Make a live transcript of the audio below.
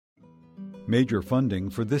Major funding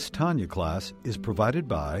for this Tanya class is provided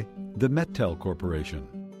by the Mettel Corporation.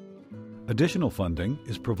 Additional funding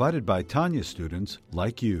is provided by Tanya students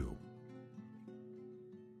like you.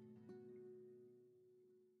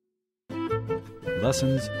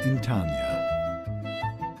 Lessons in Tanya.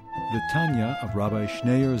 The Tanya of Rabbi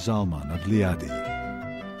Schneur Zalman of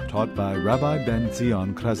Liadi, taught by Rabbi Ben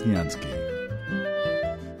Zion Krasniansky.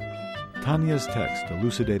 Tanya's text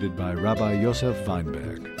elucidated by Rabbi Yosef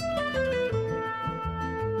Weinberg.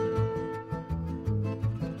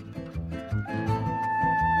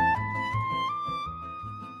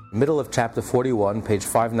 Middle of chapter 41, page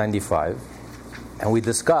 595, and we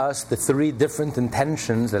discussed the three different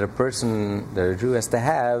intentions that a Jew has to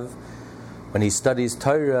have when he studies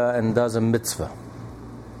Torah and does a mitzvah.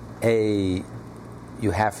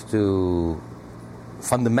 You have to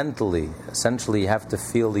fundamentally, essentially, you have to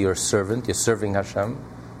feel you're a servant, you're serving Hashem,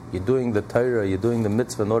 you're doing the Torah, you're doing the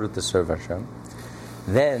mitzvah in order to serve Hashem.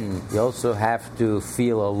 Then you also have to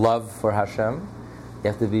feel a love for Hashem. You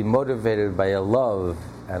have to be motivated by a love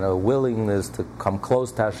and a willingness to come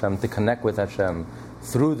close to Hashem, to connect with Hashem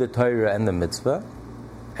through the Torah and the mitzvah.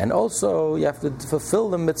 And also, you have to fulfill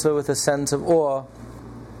the mitzvah with a sense of awe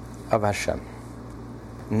of Hashem.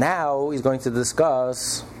 Now, he's going to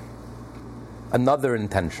discuss another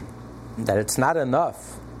intention, that it's not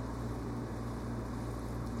enough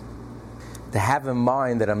to have in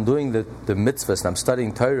mind that I'm doing the mitzvahs and I'm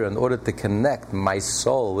studying Torah in order to connect my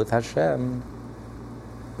soul with Hashem,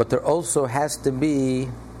 but there also has to be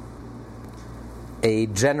a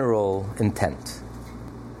general intent.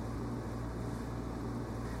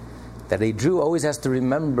 That a Jew always has to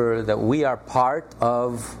remember that we are part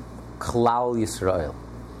of Klal Yisrael.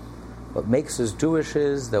 What makes us Jewish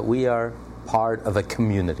is that we are part of a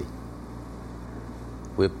community.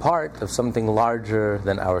 We're part of something larger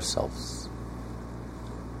than ourselves.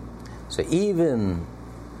 So even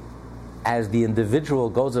as the individual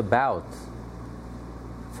goes about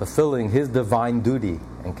fulfilling his divine duty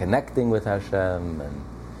and connecting with Hashem and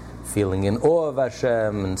feeling in awe of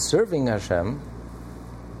Hashem and serving Hashem,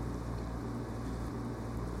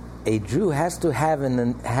 a Jew has to have an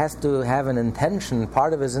intention,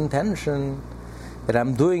 part of his intention, that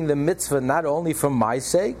I'm doing the mitzvah not only for my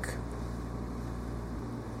sake,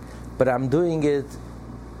 but I'm doing it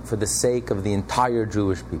for the sake of the entire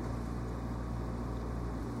Jewish people.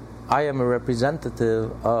 I am a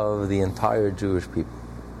representative of the entire Jewish people.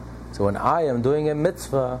 So when I am doing a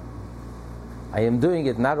mitzvah, I am doing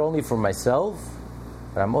it not only for myself,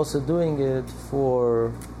 but I'm also doing it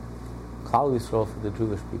for Klal Yisrael, for the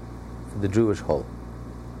Jewish people, for the Jewish whole.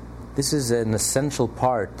 This is an essential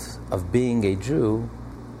part of being a Jew,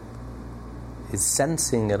 is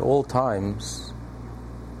sensing at all times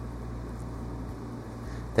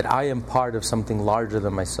that I am part of something larger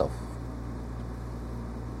than myself.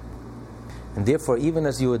 And therefore, even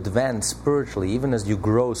as you advance spiritually, even as you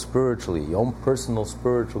grow spiritually, your own personal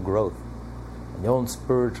spiritual growth, and your own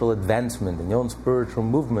spiritual advancement, and your own spiritual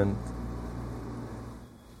movement,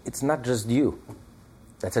 it's not just you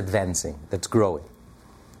that's advancing, that's growing.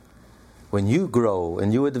 When you grow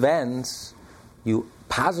and you advance, you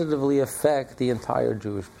positively affect the entire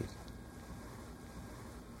Jewish people.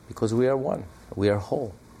 Because we are one, we are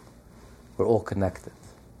whole, we're all connected,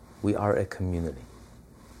 we are a community.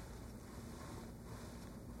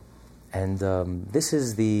 And this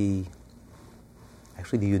is the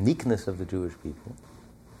uniqueness of the Jewish people,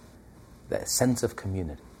 the sense of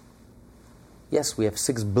community. Yes, we have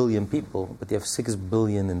 6 billion people, but they have 6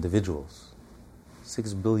 billion individuals,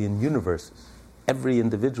 6 billion universes. Every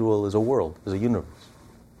individual is a world, is a universe.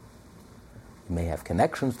 You may have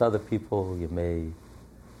connections to other people,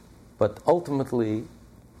 but ultimately,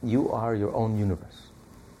 you are your own universe.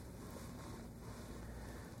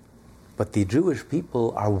 But the Jewish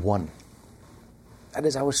people are one. That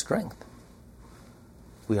is our strength.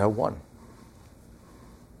 We are one.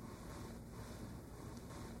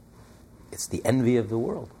 It's the envy of the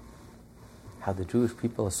world, how the Jewish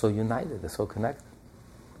people are so united, they're so connected.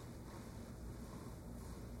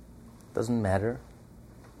 Doesn't matter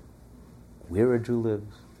where a Jew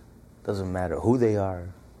lives, doesn't matter who they are,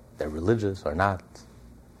 they're religious or not,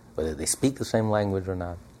 whether they speak the same language or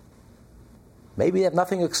not. Maybe they have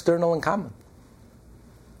nothing external in common.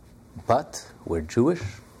 But we're Jewish,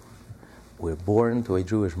 we're born to a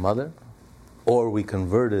Jewish mother, or we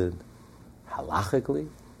converted halachically.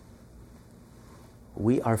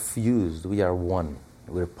 We are fused, we are one.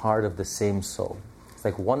 We're part of the same soul. It's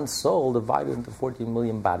like one soul divided into 14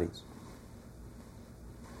 million bodies.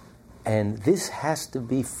 And this has to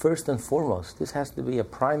be first and foremost, this has to be a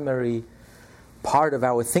primary part of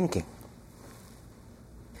our thinking.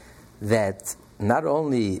 that not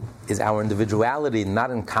only is our individuality not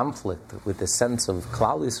in conflict with the sense of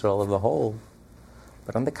Klal Yisrael of the whole,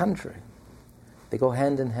 but on the contrary, they go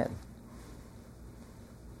hand in hand.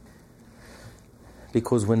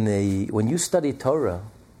 Because when you study Torah,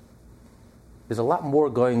 there's a lot more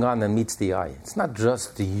going on than meets the eye. It's not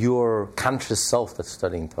just your conscious self that's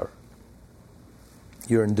studying Torah.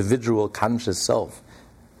 Your individual conscious self,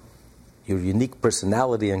 your unique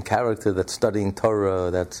personality and character that's studying Torah,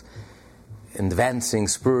 that's advancing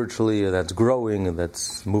spiritually, or that's growing, or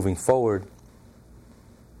that's moving forward.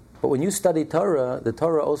 But when you study Torah, the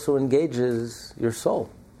Torah also engages your soul.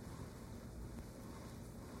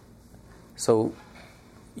 So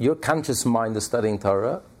your conscious mind is studying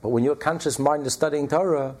Torah, but when your conscious mind is studying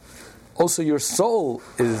Torah, also your soul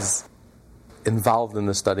is involved in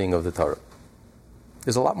the studying of the Torah.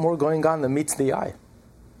 There's a lot more going on than meets the eye.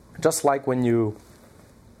 Just like when you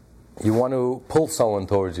want to pull someone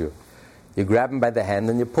towards you. You grab them by the hand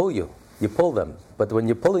and you pull them. But when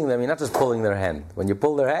you're pulling them, you're not just pulling their hand. When you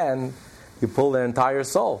pull their hand, you pull their entire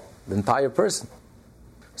soul, the entire person.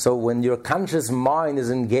 So when your conscious mind is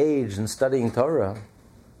engaged in studying Torah,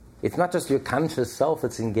 it's not just your conscious self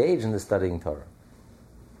that's engaged in the studying Torah.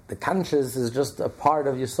 The conscious is just a part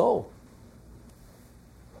of your soul.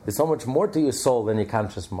 There's so much more to your soul than your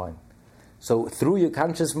conscious mind. So through your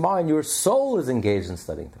conscious mind, your soul is engaged in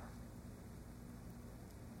studying Torah.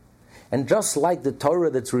 And just like the Torah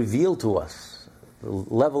that's revealed to us, the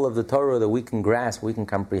level of the Torah that we can grasp, we can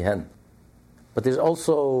comprehend. But there's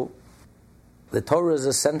also, the Torah is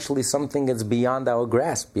essentially something that's beyond our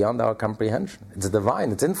grasp, beyond our comprehension. It's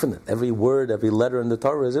divine, it's infinite. Every word, every letter in the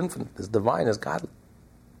Torah is infinite. It's divine, it's godly.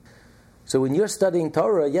 So when you're studying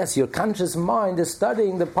Torah, yes, your conscious mind is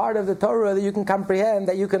studying the part of the Torah that you can comprehend,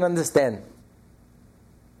 that you can understand.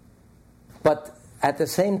 But at the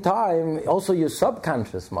same time, also your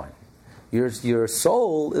subconscious mind, your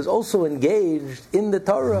soul is also engaged in the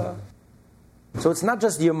Torah. So it's not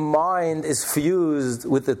just your mind is fused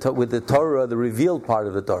with the Torah, the revealed part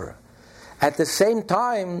of the Torah. At the same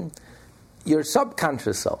time, your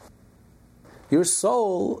subconscious self, your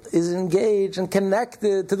soul is engaged and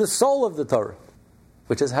connected to the soul of the Torah,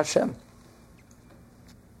 which is Hashem.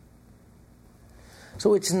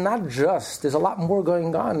 So it's not just, there's a lot more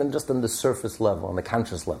going on than just on the surface level, on the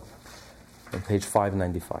conscious level. On page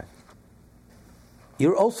 595.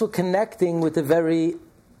 You're also connecting with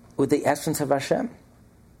the essence of Hashem.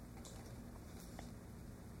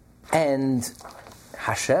 And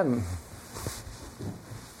Hashem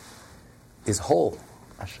is whole.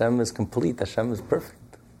 Hashem is complete. Hashem is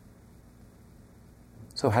perfect.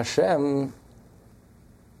 So Hashem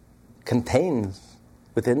contains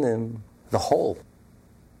within him the whole,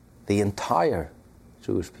 the entire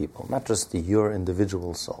Jewish people, not just your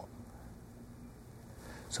individual soul.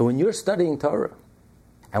 So when you're studying Torah,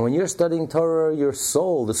 and when you're studying Torah, your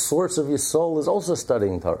soul, the source of your soul, is also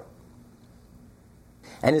studying Torah.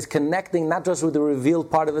 And is connecting not just with the revealed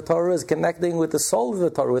part of the Torah, is connecting with the soul of the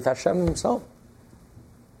Torah, with Hashem himself.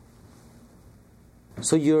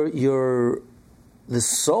 So the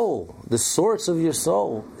soul, the source of your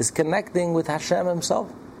soul, is connecting with Hashem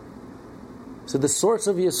himself. So the source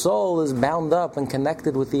of your soul is bound up and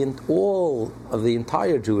connected with all of the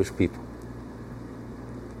entire Jewish people.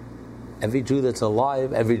 Every Jew that's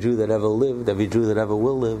alive, every Jew that ever lived, every Jew that ever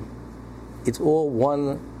will live, it's all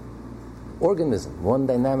one organism, one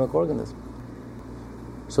dynamic organism.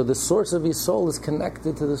 So the source of your soul is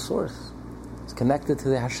connected to the source. It's connected to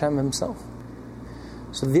the Hashem himself.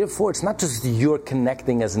 So therefore, it's not just you're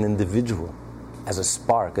connecting as an individual, as a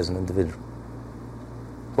spark, as an individual.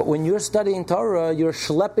 But when you're studying Torah, you're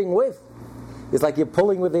schlepping with. It's like you're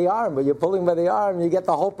pulling with the arm, but you're pulling by the arm, you get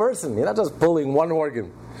the whole person. You're not just pulling one organ,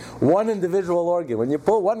 one individual organ. When you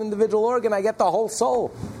pull one individual organ, I get the whole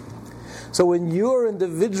soul. So when your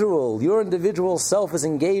individual self is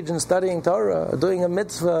engaged in studying Torah, doing a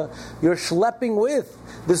mitzvah, you're schlepping with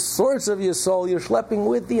the source of your soul, you're schlepping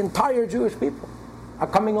with the entire Jewish people, are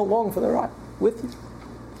coming along for the ride with you,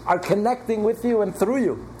 are connecting with you and through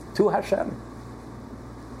you to Hashem.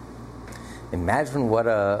 Imagine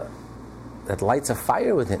that lights a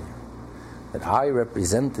fire within you, that I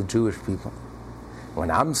represent the Jewish people. When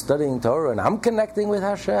I'm studying Torah and I'm connecting with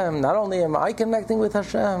Hashem, not only am I connecting with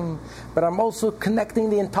Hashem, but I'm also connecting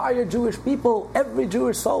the entire Jewish people, every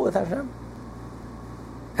Jewish soul with Hashem.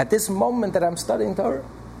 At this moment that I'm studying Torah,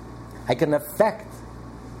 I can affect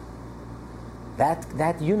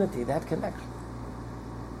that unity, that connection.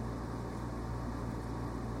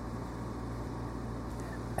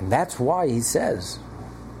 And that's why he says,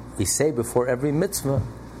 we say before every mitzvah,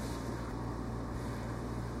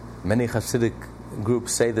 many Hasidic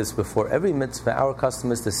groups say this before every mitzvah. Our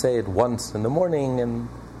custom is to say it once in the morning,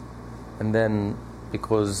 and then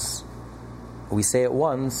because we say it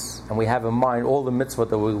once and we have in mind all the mitzvot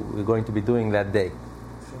that we're going to be doing that day.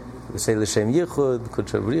 We say L'Shem Yichud,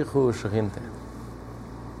 Kudsha B'richu, Shechinteh.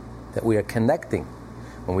 That we are connecting.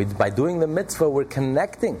 By doing the mitzvah, we're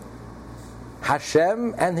connecting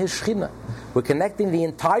Hashem and His Shechina. We're connecting the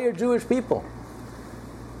entire Jewish people.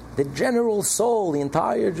 The general soul, the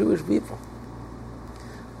entire Jewish people.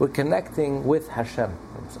 We're connecting with Hashem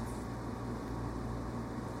Himself.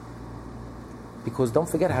 Because don't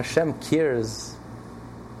forget, Hashem cares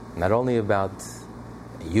not only about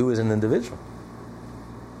you as an individual,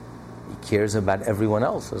 He cares about everyone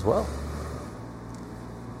else as well.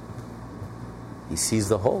 He sees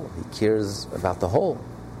the whole. He cares about the whole,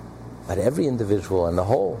 about every individual and the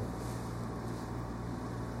whole.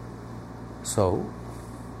 So,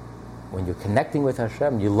 when you're connecting with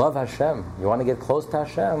Hashem, you love Hashem, you want to get close to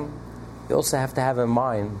Hashem, you also have to have in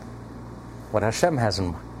mind what Hashem has in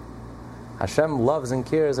mind. Hashem loves and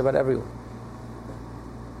cares about everyone.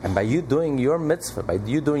 And by you doing your mitzvah, by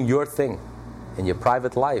you doing your thing in your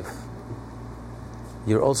private life,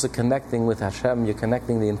 you're also connecting with Hashem, you're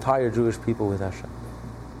connecting the entire Jewish people with Hashem.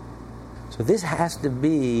 So this has to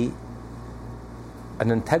be an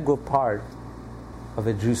integral part of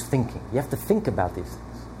a Jew's thinking. You have to think about these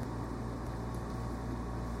things.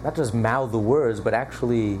 Not just mouth the words, but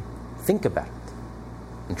actually think about it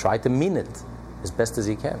and try to mean it as best as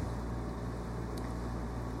you can.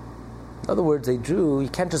 In other words, a Jew, you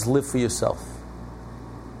can't just live for yourself.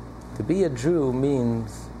 To be a Jew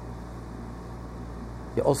means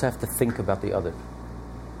you also have to think about the other.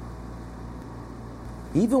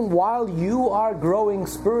 Even while you are growing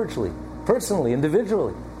spiritually, personally,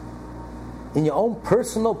 individually, in your own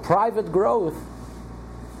personal, private growth,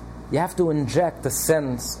 you have to inject a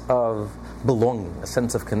sense of belonging, a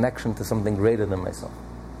sense of connection to something greater than myself.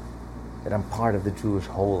 That I'm part of the Jewish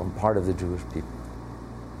whole, I'm part of the Jewish people.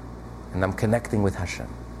 And I'm connecting with Hashem.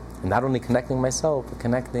 And not only connecting myself, but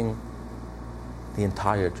connecting the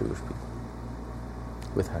entire Jewish people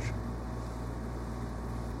with Hashem.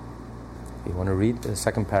 You want to read the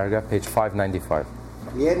second paragraph, page 595.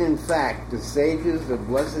 Yet in fact, the sages of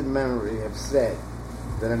blessed memory have said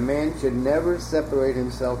that a man should never separate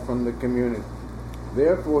himself from the community.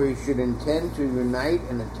 Therefore he should intend to unite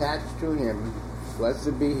and attach to him,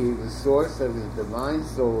 blessed be he, the source of his divine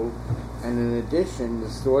soul, and in addition, the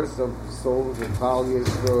source of the soul of the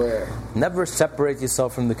Kalias Roer. Never separate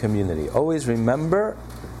yourself from the community. Always remember,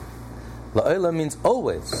 La'olam means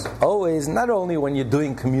always. Always, not only when you're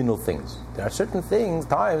doing communal things. There are certain things,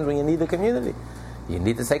 times when you need a community. You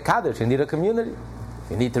need to say Kaddish, you need a community.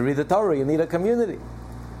 You need to read the Torah, you need a community.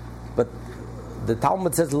 But the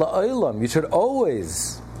Talmud says, La'olam, you should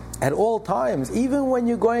always, at all times, even when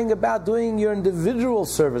you're going about doing your individual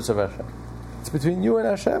service of Hashem. It's between you and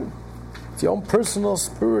Hashem. It's your own personal,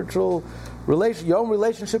 spiritual relation, your own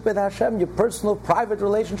relationship with Hashem, your personal, private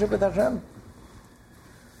relationship with Hashem.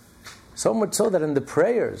 So much so that in the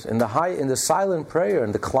prayers, in the silent prayer,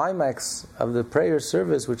 in the climax of the prayer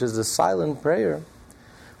service, which is the silent prayer,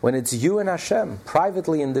 when it's you and Hashem,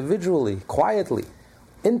 privately, individually, quietly,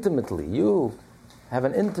 intimately, you have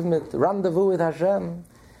an intimate rendezvous with Hashem,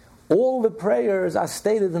 all the prayers are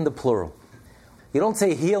stated in the plural. You don't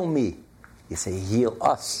say, heal me. You say, heal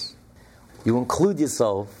us. You include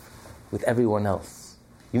yourself with everyone else.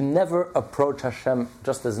 You never approach Hashem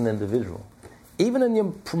just as an individual. Even in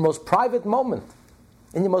your most private moment,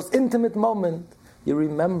 in your most intimate moment, you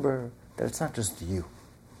remember that it's not just you.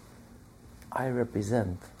 I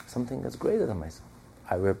represent something that's greater than myself.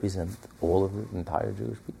 I represent all of the entire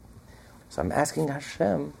Jewish people. So I'm asking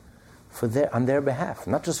Hashem on their behalf,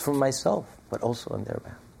 not just for myself, but also on their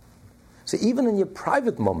behalf. So even in your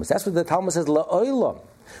private moments, that's what the Talmud says, La'olam,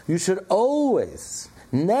 you should always,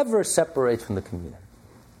 never separate from the community.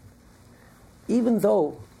 Even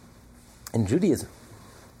though in Judaism,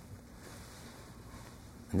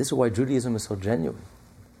 and this is why Judaism is so genuine,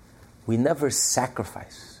 we never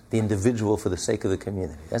sacrifice the individual for the sake of the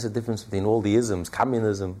community. That's the difference between all the isms,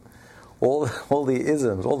 communism, all the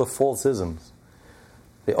isms, all the false isms.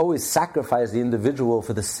 They always sacrifice the individual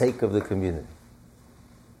for the sake of the community.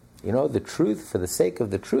 You know, the truth, for the sake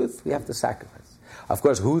of the truth, we have to sacrifice. Of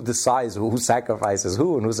course, who decides who sacrifices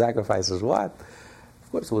who and who sacrifices what?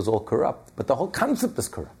 Of course, it was all corrupt. But the whole concept is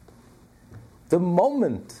corrupt. The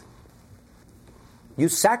moment you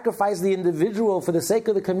sacrifice the individual for the sake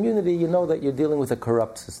of the community, you know that you're dealing with a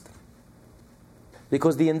corrupt system.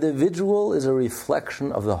 Because the individual is a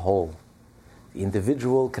reflection of the whole. The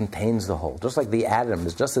individual contains the whole. Just like the atom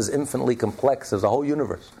is just as infinitely complex as the whole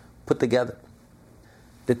universe put together.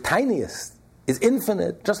 the tiniest, is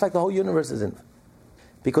infinite, just like the whole universe is infinite.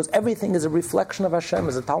 Because everything is a reflection of Hashem.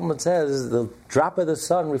 As the Talmud says, the drop of the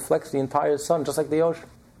sun reflects the entire sun, just like the ocean.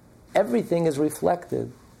 Everything is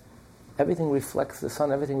reflected. Everything reflects the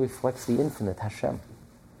sun. Everything reflects the infinite, Hashem.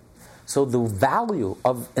 So the value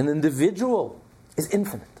of an individual is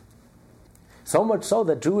infinite. So much so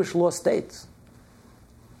that Jewish law states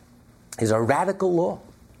is a radical law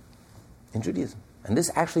in Judaism. And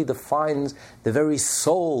this actually defines the very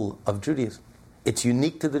soul of Judaism. It's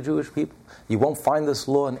unique to the Jewish people. You won't find this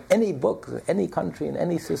law in any book, any country, in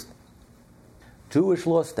any system. Jewish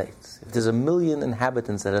law states, if there's 1 million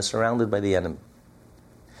inhabitants that are surrounded by the enemy,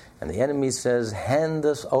 and the enemy says, hand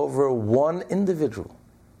us over one individual,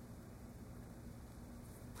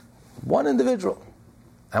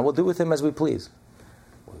 and we'll do with him as we please.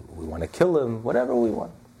 We want to kill him, whatever we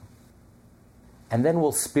want. And then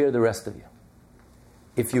we'll spare the rest of you.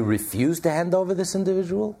 If you refuse to hand over this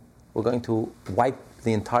individual, we're going to wipe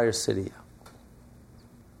the entire city out.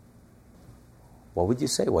 What would you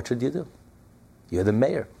say? What should you do? You're the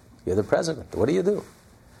mayor. You're the president. What do? You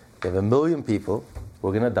have 1 million people who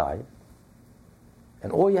are going to die.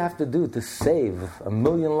 And all you have to do to save 1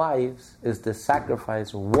 million lives is to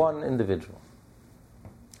sacrifice one individual.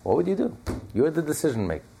 What would you do? You're the decision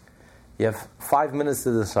maker. You have 5 minutes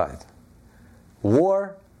to decide.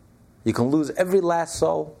 War, you can lose every last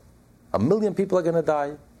soul. 1 million people are going to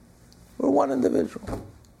die. We're one individual,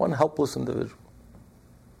 one helpless individual.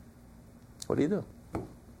 What do you do?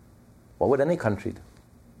 What would any country do?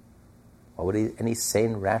 What would any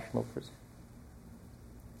sane, rational person?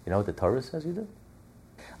 You know what the Torah says you do?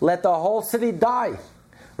 Let the whole city die,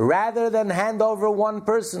 rather than hand over one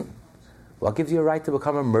person. What gives you a right to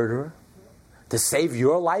become a murderer? To save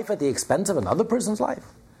your life at the expense of another person's life?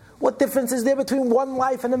 What difference is there between one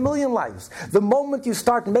life and 1 million lives? The moment you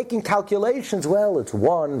start making calculations, well, it's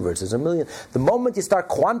 1 versus 1 million. The moment you start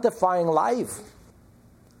quantifying life,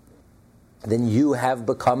 then you have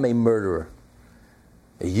become a murderer.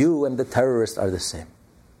 You and the terrorist are the same.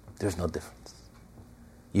 There's no difference.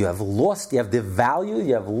 You have lost the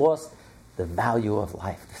value of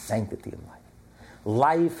life, the sanctity of life.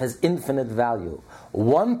 Life has infinite value.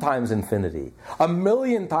 1 times infinity, 1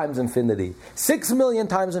 million times infinity, 6 million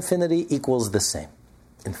times infinity equals the same.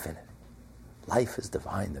 Infinity. Life is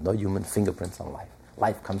divine. There are no human fingerprints on life.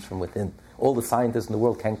 Life comes from within. All the scientists in the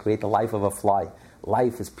world can't create the life of a fly.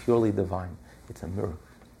 Life is purely divine. It's a miracle.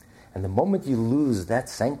 And the moment you lose that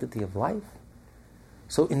sanctity of life,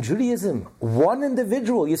 so in Judaism, one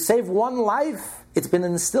individual, you save one life. It's been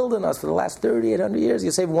instilled in us for the last 3,800 years.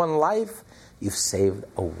 You save one life, you've saved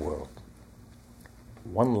a world.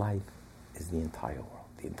 One life is the entire world,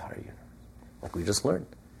 the entire universe. Like we just learned.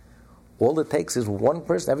 All it takes is one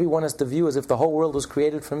person. Everyone has to view as if the whole world was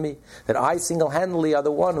created for me. That I single-handedly are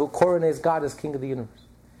the one who coronates God as King of the universe.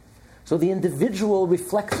 So the individual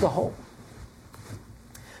reflects the whole.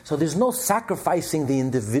 So there's no sacrificing the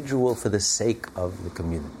individual for the sake of the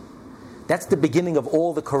community. That's the beginning of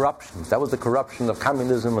all the corruptions. That was the corruption of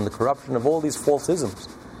communism and the corruption of all these false isms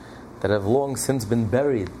that have long since been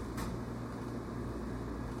buried.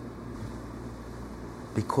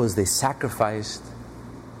 Because they sacrificed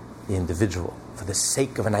the individual for the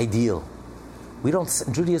sake of an ideal.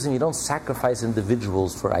 In Judaism, you don't sacrifice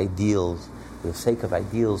individuals for ideals, for the sake of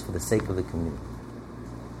ideals, for the sake of the community.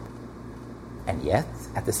 And yet,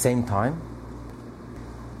 at the same time,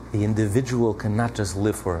 the individual cannot just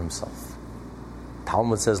live for himself.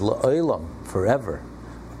 Talmud says, La'olam, forever.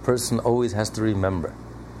 A person always has to remember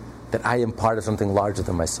that I am part of something larger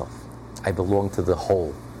than myself. I belong to the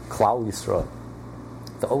whole, Klal Yisrael.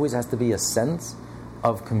 There always has to be a sense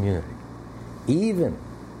of community. Even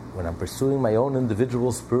when I'm pursuing my own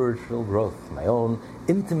individual spiritual growth, my own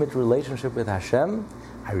intimate relationship with Hashem,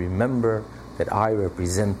 I remember that I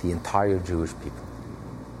represent the entire Jewish people.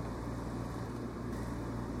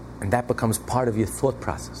 And that becomes part of your thought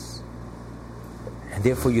process. And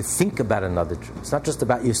therefore you think about another Jew. It's not just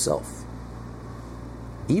about yourself.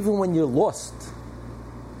 Even when you're lost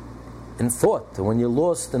in thought, and when you're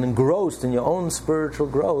lost and engrossed in your own spiritual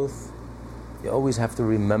growth, you always have to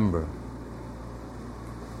remember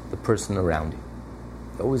the person around you.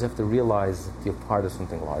 You always have to realize that you're part of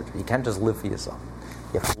something larger. You can't just live for yourself.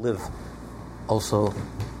 You have to live also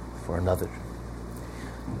for another.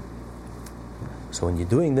 So when you're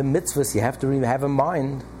doing the mitzvahs, you have to have in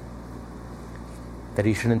mind that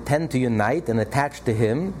you should intend to unite and attach to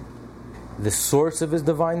him the source of his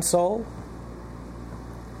divine soul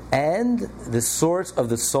and the source of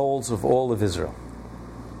the souls of all of Israel.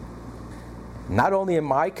 Not only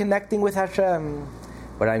am I connecting with Hashem,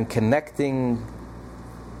 but I'm connecting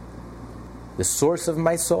the source of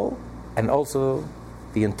my soul, and also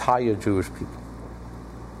the entire Jewish people.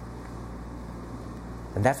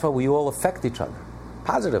 And that's why we all affect each other,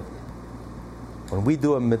 positively. When we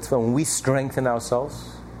do a mitzvah, when we strengthen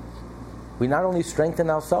ourselves, we not only strengthen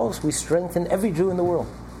ourselves, we strengthen every Jew in the world.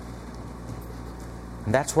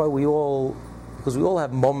 And that's why because we all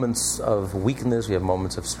have moments of weakness, we have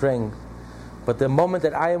moments of strength, but the moment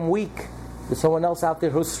that I am weak, there's someone else out there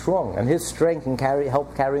who's strong, and his strength can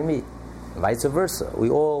help carry me. And vice versa. We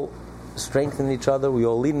all strengthen each other, we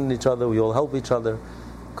all lean on each other, we all help each other,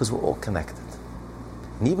 because we're all connected.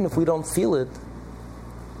 And even if we don't feel it,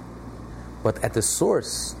 but at the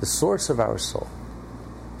source of our soul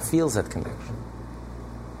feels that connection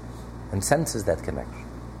and senses that connection.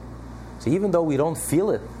 So even though we don't feel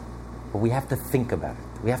it, but we have to think about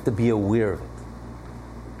it. We have to be aware of it.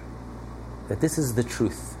 That this is the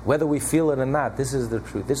truth. Whether we feel it or not, this is the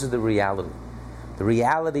truth. This is the reality. The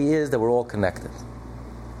reality is that we're all connected.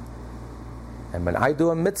 And when I do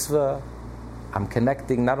a mitzvah, I'm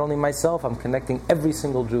connecting not only myself, I'm connecting every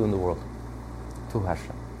single Jew in the world to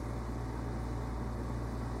Hashem.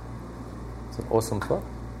 It's an awesome thought.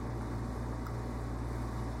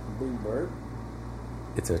 Big bird.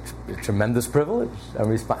 It's a tremendous privilege.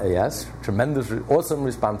 Yes, tremendous, awesome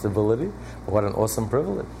responsibility. But what an awesome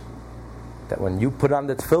privilege. That when you put on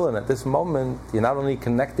the tefillin at this moment, you're not only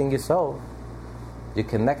connecting yourself, you're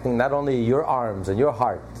connecting not only your arms and your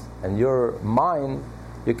heart and your mind,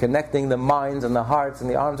 you're connecting the minds and the hearts and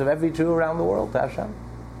the arms of every Jew around the world to Hashem.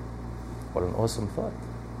 What an awesome thought.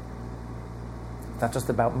 It's not just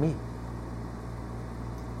about me.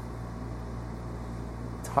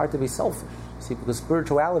 It's hard to be selfish. See, because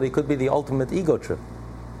spirituality could be the ultimate ego trip.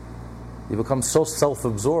 You become so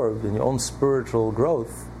self-absorbed in your own spiritual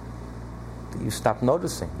growth that you stop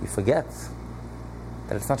noticing. You forget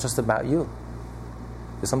that it's not just about you.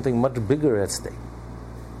 There's something much bigger at stake.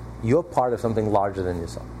 You're part of something larger than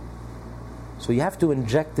yourself. So you have to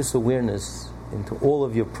inject this awareness into all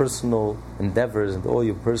of your personal endeavors, into all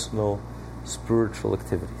your personal spiritual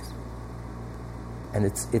activities. And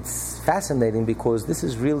it's fascinating because this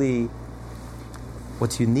is really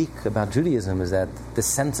what's unique about Judaism, is that the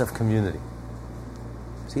sense of community.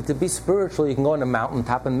 See, to be spiritual, you can go on a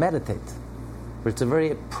mountaintop and meditate. But it's a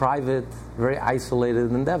very private, very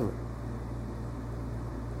isolated endeavor.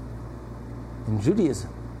 In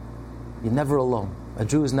Judaism, you're never alone. A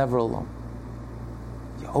Jew is never alone.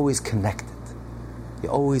 You're always connected.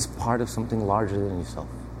 You're always part of something larger than yourself.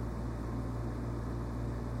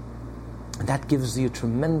 And that gives you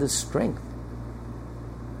tremendous strength.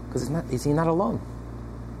 Because you're not alone.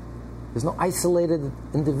 There's no isolated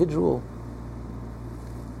individual.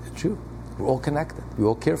 A Jew. We're all connected. We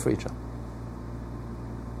all care for each other.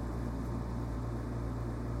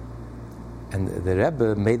 And the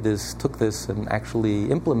Rebbe took this and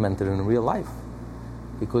actually implemented it in real life.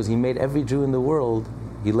 Because he made every Jew in the world,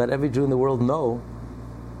 he let every Jew in the world know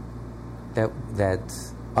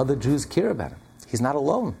that other Jews care about him. He's not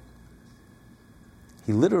alone.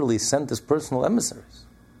 He literally sent his personal emissaries.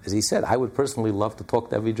 As he said, I would personally love to talk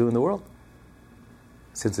to every Jew in the world,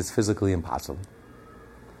 since it's physically impossible.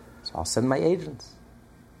 So I'll send my agents.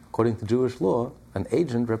 According to Jewish law, an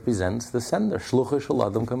agent represents the sender. Shluchah shel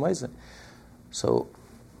Adam k'maaseh. So,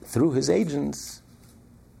 through his agents,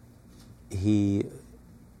 he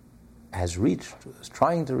has reached, is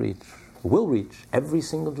trying to reach, will reach every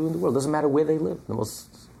single Jew in the world. Doesn't matter where they live, the most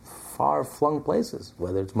far-flung places,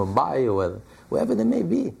 whether it's Mumbai or wherever they may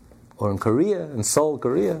be, or in Korea, in Seoul,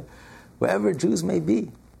 Korea, wherever Jews may be.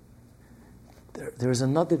 There is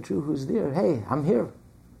another Jew who's there. Hey, I'm here.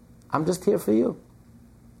 I'm just here for you.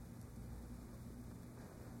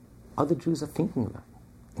 Other Jews are thinking about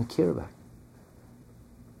it and care about it.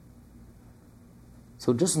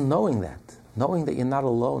 So just knowing that you're not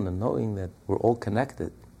alone and knowing that we're all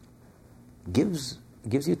connected gives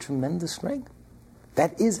you tremendous strength.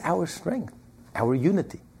 That is our strength, our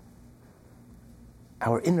unity,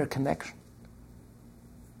 our inner connection.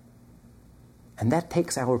 And that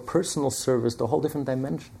takes our personal service to a whole different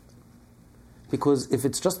dimension. Because if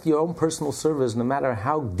it's just your own personal service, no matter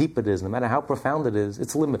how deep it is, no matter how profound it is,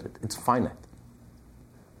 it's limited, it's finite.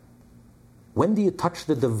 When do you touch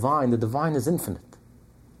the divine? The divine is infinite.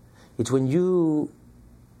 It's when you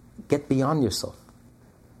get beyond yourself.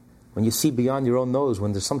 When you see beyond your own nose,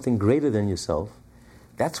 when there's something greater than yourself,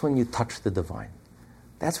 that's when you touch the divine.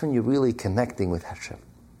 That's when you're really connecting with Hashem.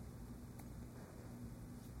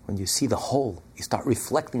 When you see the whole, you start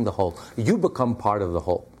reflecting the whole. You become part of the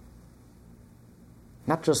whole.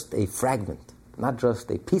 Not just a fragment, not just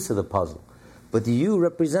a piece of the puzzle, but you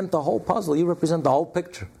represent the whole puzzle, you represent the whole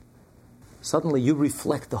picture. Suddenly you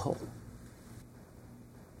reflect the whole.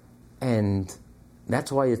 And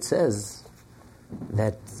that's why it says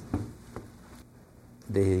that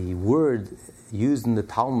the word used in the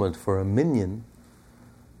Talmud for a minyan,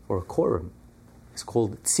 or a quorum, is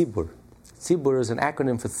called tzibur. Tzibur is an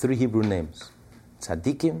acronym for 3 Hebrew names: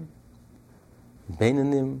 tzaddikim,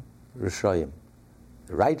 beinanim, rishayim.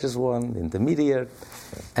 The righteous one, the intermediate,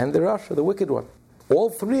 and the rasha, the wicked one. All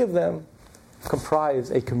 3 of them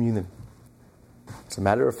comprise a community. As a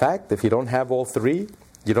matter of fact, if you don't have all 3,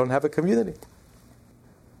 you don't have a community.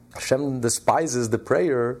 Hashem despises the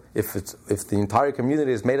prayer if the entire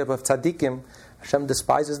community is made up of tzaddikim. Hashem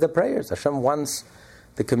despises the prayers. Hashem wants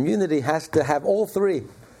the community has to have all 3: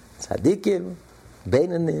 tzaddikim,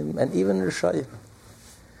 beinanim, and even rishayim.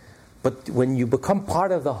 But when you become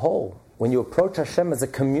part of the whole, when you approach Hashem as a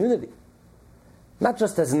community, not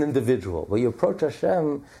just as an individual, but you approach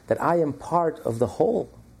Hashem that I am part of the whole,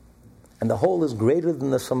 and the whole is greater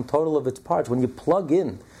than the sum total of its parts. When you plug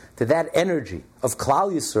in to that energy of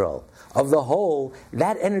Klal Yisrael, of the whole,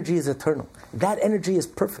 that energy is eternal. That energy is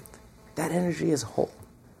perfect. That energy is whole.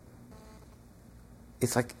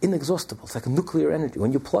 It's like inexhaustible. It's like a nuclear energy.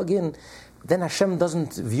 When you plug in, then Hashem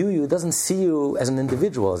doesn't view you, doesn't see you as an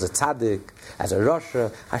individual, as a tzaddik, as a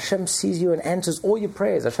rasha. Hashem sees you and answers all your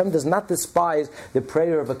prayers. Hashem does not despise the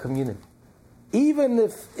prayer of a community. Even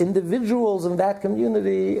if individuals in that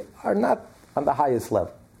community are not on the highest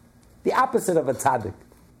level. The opposite of a tzaddik,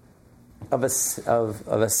 of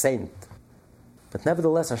a saint. But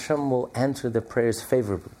nevertheless, Hashem will answer the prayers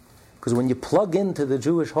favorably. Because when you plug into the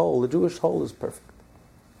Jewish whole is perfect.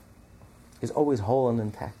 It's always whole and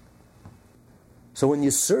intact. So when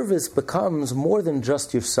your service becomes more than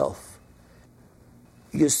just yourself,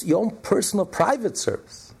 your own personal private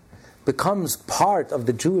service becomes part of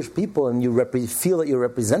the Jewish people, and you feel that you're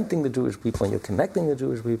representing the Jewish people and you're connecting the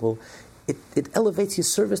Jewish people, it elevates your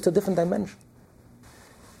service to a different dimension.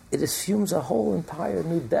 It assumes a whole entire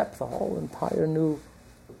new depth, it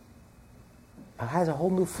has a whole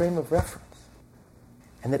new frame of reference.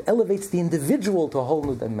 And it elevates the individual to a whole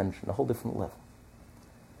new dimension, a whole different level.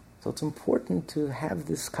 So it's important to have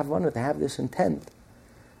this kavanah, to have this intent.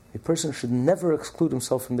 A person should never exclude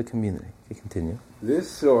himself from the community. You continue.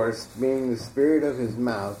 This source, being the spirit of his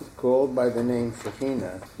mouth, called by the name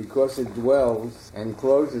Shekhinah, because it dwells and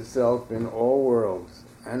clothes itself in all worlds,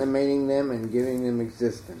 animating them and giving them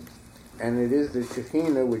existence. And it is the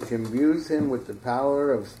Shekhinah which imbues him with the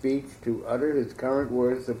power of speech to utter his current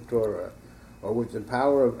words of Torah, or with the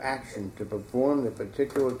power of action to perform the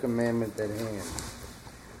particular commandment at hand.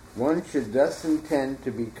 One should thus intend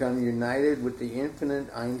to become united with the infinite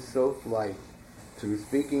Ein Sof light through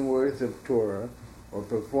speaking words of Torah or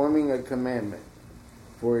performing a commandment,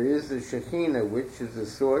 for it is the Shekhinah which is the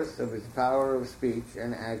source of his power of speech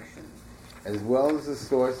and action, as well as the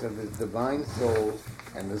source of his divine soul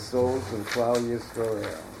and the souls of Klal Yisrael.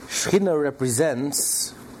 Shekhinah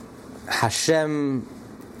represents Hashem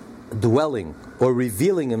dwelling or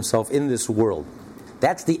revealing himself in this world.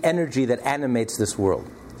 That's the energy that animates this world.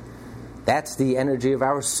 That's the energy of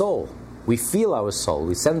our soul. We feel our soul,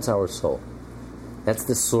 we sense our soul. That's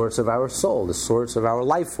the source of our soul, the source of our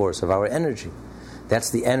life force, of our energy.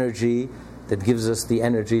 That's the energy that gives us the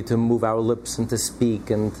energy to move our lips and to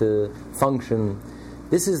speak and to function.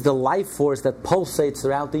 This is the life force that pulsates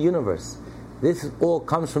throughout the universe. This all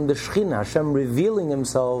comes from the Shekhinah, Hashem revealing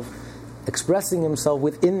himself, expressing himself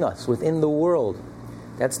within us, within the world.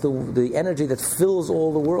 That's the energy that fills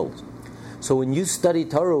all the world. So when you study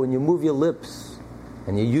Torah, when you move your lips,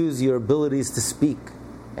 and you use your abilities to speak,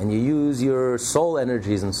 and you use your soul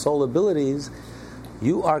energies and soul abilities,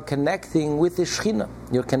 you are connecting with the Shekhinah.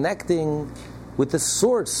 You're connecting with the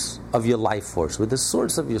source of your life force, with the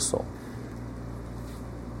source of your soul.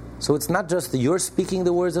 So it's not just that you're speaking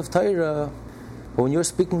the words of Torah, but when you're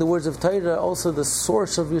speaking the words of Torah, also the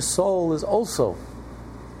source of your soul is also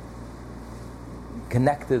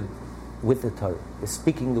connected with the Torah, is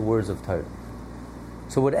speaking the words of Torah.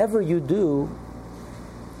 So whatever you do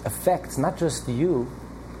affects not just you,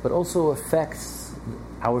 but also affects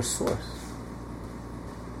our source.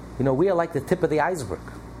 You know, we are like the tip of the iceberg.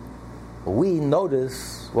 We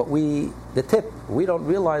notice the tip. We don't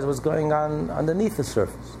realize what's going on underneath the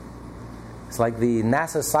surface. It's like the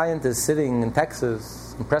NASA scientist sitting in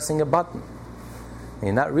Texas and pressing a button. And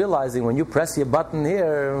you're not realizing when you press your button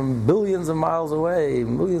here, millions of miles away,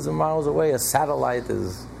 a satellite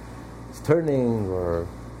is turning, or,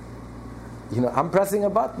 I'm pressing a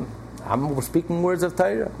button. I'm speaking words of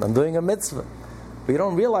Torah. I'm doing a mitzvah. But you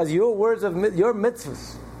don't realize your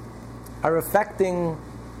mitzvahs are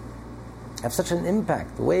have such an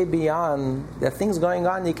impact way beyond. There are things going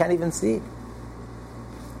on you can't even see.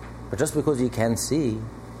 But just because you can't see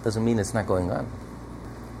doesn't mean it's not going on.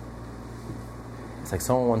 It's like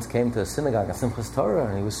someone once came to a synagogue at Simchas Torah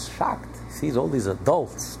and he was shocked. He sees all these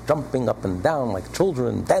adults jumping up and down like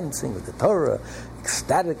children, dancing with the Torah,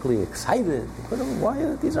 ecstatically excited.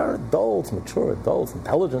 Why? These are adults, mature adults,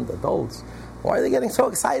 intelligent adults. Why are they getting so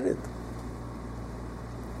excited?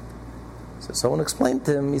 So someone explained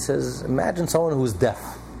to him, he says, imagine someone who's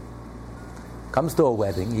deaf. Comes to a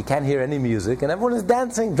wedding, he can't hear any music, and everyone is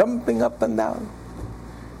dancing, jumping up and down.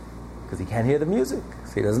 Because he can't hear the music.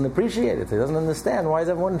 So he doesn't appreciate it. He doesn't understand. Why is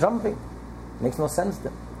everyone jumping? It makes no sense to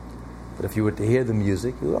him. But if you were to hear the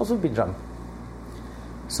music, you would also be jumping.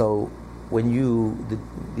 So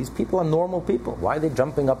these people are normal people. Why are they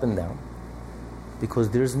jumping up and down? Because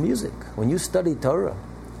there's music. When you study Torah,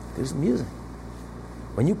 there's music.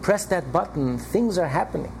 When you press that button, things are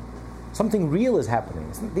happening. Something real is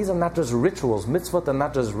happening. These are not just rituals. Mitzvot are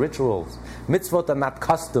not just rituals. Mitzvot are not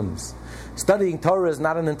customs. Studying Torah is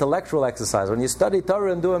not an intellectual exercise. When you study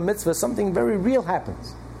Torah and do a mitzvah, something very real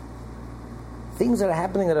happens. Things that are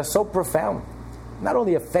happening that are so profound, not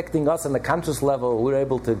only affecting us on the conscious level, we're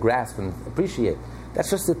able to grasp and appreciate. That's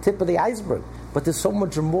just the tip of the iceberg. But there's so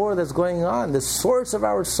much more that's going on. The source of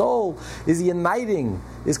our soul is uniting,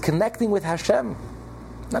 is connecting with Hashem.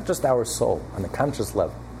 Not just our soul on the conscious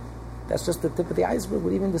level. That's just the tip of the iceberg,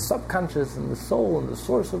 but even the subconscious and the soul and the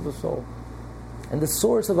source of the soul and the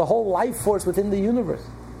source of the whole life force within the universe.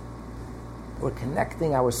 We're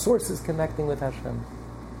connecting, our source is connecting with Hashem.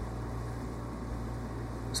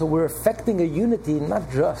 So we're affecting a unity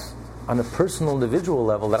not just on a personal, individual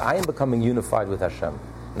level, that I am becoming unified with Hashem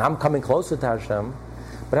and I'm coming closer to Hashem,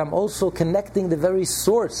 but I'm also connecting the very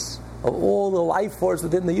source of all the life force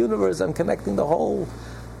within the universe. I'm connecting the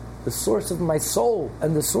source of my soul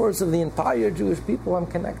and the source of the entire Jewish people. I'm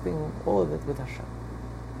connecting all of it with Hashem.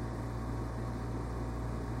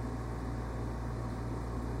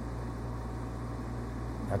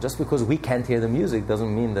 Now, just because we can't hear the music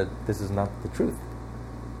doesn't mean that this is not the truth.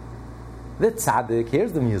 The tzaddik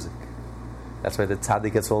hears the music. That's why the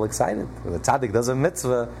tzaddik gets all excited. When the tzaddik does a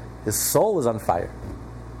mitzvah, his soul is on fire.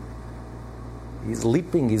 He's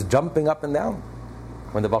leaping, he's jumping up and down.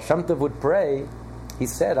 When the Baal Shem Tov would pray, he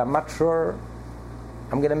said, I'm not sure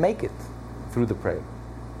I'm going to make it through the prayer.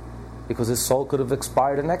 Because his soul could have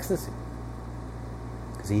expired in ecstasy.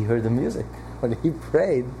 Because he heard the music. When he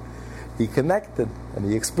prayed, he connected and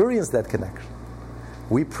he experienced that connection.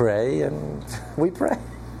 We pray and we pray.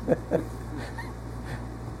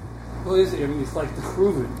 Well, it's like the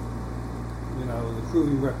Kruvim. The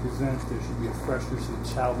Kruvim represents there should be a freshness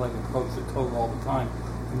and childlike approach to Torah all the time,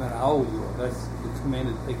 no matter how old you are. That's the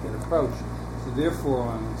commanded to take that approach. So therefore,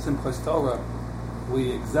 on Simchas Torah,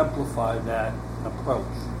 we exemplify that approach.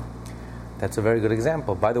 That's a very good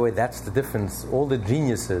example. By the way, that's the difference. All the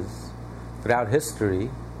geniuses throughout history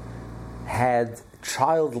had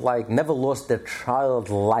childlike, never lost their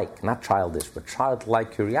childlike, not childish, but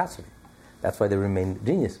childlike curiosity. That's why they remained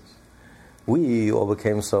geniuses. We all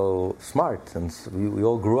became so smart, and we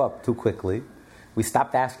all grew up too quickly. We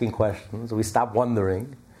stopped asking questions, we stopped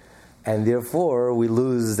wondering, and therefore we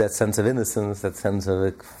lose that sense of innocence, that sense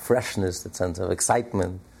of freshness, that sense of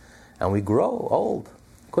excitement, and we grow old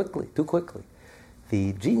quickly, too quickly.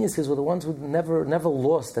 The geniuses were the ones who never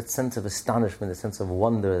lost that sense of astonishment, that sense of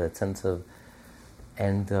wonder, that sense of...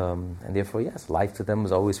 And therefore, yes, life to them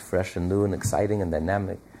was always fresh and new and exciting and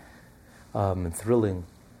dynamic and thrilling.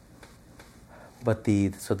 But the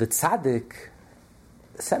tzaddik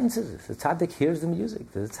senses it. The tzaddik hears the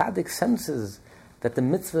music. The tzaddik senses that the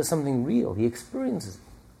mitzvah is something real. He experiences it.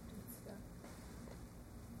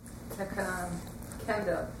 It's like a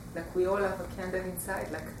candle. Like we all have a candle inside.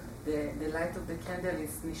 Like the light of the candle is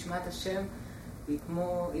Nishmat Hashem.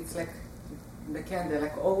 It's like the candle,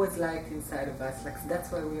 like always light inside of us. Like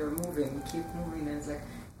that's why we are moving. We keep moving, and it's like.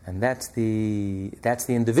 And that's the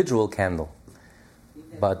individual candle.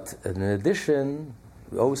 But in addition,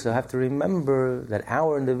 we also have to remember that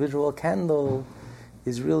our individual candle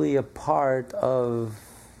is really a part of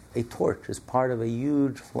a torch, is part of a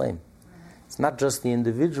huge flame. It's not just the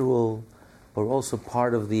individual, but we're also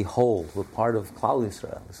part of the whole. We're part of Klal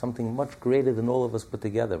Yisrael. It's something much greater than all of us put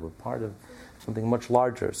together. We're part of something much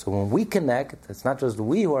larger. So when we connect, it's not just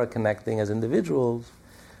we who are connecting as individuals,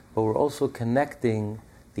 but we're also connecting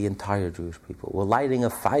the entire Jewish people. We're lighting a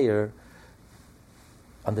fire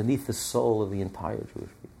underneath the soul of the entire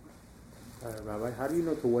Jewish people. Rabbi, how do you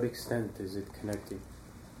know to what extent is it connecting?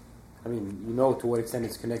 I mean, you know to what extent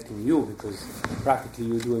it's connecting you, because practically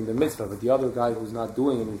you're doing the mitzvah, but the other guy who's not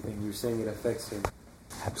doing anything, you're saying it affects him.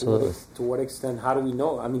 Absolutely. To what extent, how do we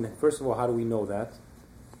know? I mean, first of all, how do we know that?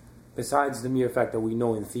 Besides the mere fact that we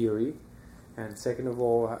know in theory, And second of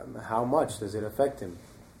all, how much does it affect him?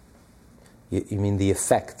 You mean the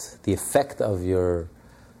effect? The effect of your...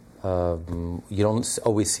 you don't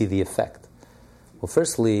always see the effect. Well,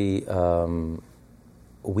 firstly,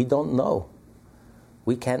 we don't know.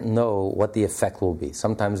 We can't know what the effect will be.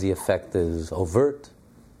 Sometimes the effect is overt,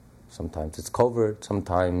 sometimes it's covert,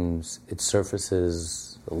 sometimes it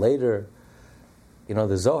surfaces later. You know,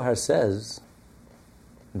 the Zohar says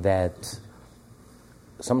that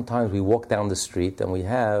sometimes we walk down the street and we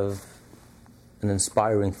have an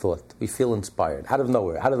inspiring thought. We feel inspired, out of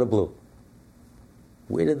nowhere, out of the blue.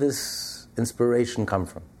 Where did this inspiration come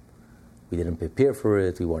from? We didn't prepare for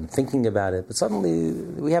it, we weren't thinking about it, but suddenly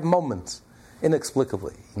we have moments,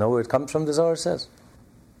 inexplicably. You know where it comes from, the Zohar says?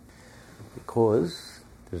 Because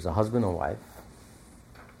there's a husband and wife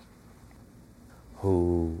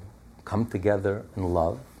who come together in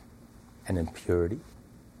love and in purity.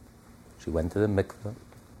 She went to the mikveh,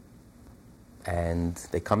 and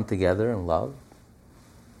they come together in love,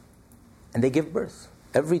 and they give birth.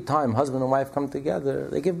 Every time husband and wife come together,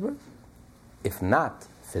 they give birth. If not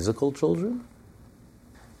physical children,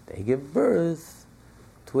 they give birth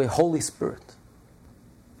to a Holy Spirit.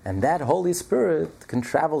 And that Holy Spirit can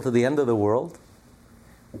travel to the end of the world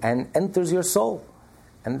and enters your soul.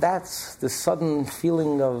 And that's the sudden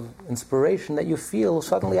feeling of inspiration that you feel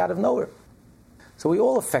suddenly out of nowhere. So we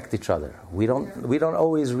all affect each other. We don't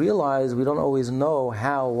always realize, we don't always know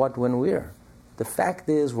how, what, when, where. The fact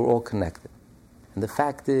is we're all connected. And the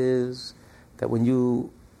fact is that when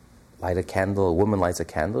you light a candle, a woman lights a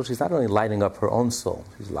candle, she's not only lighting up her own soul,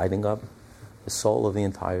 she's lighting up the soul of the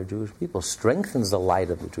entire Jewish people, strengthens the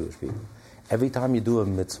light of the Jewish people. Every time you do a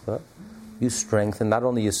mitzvah, you strengthen not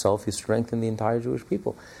only yourself, you strengthen the entire Jewish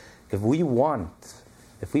people. If we want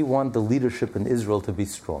the leadership in Israel to be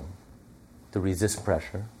strong, to resist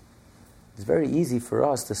pressure, it's very easy for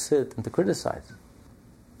us to sit and to criticize.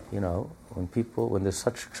 You know, when there's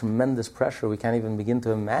such tremendous pressure, we can't even begin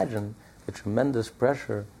to imagine the tremendous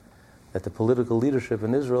pressure that the political leadership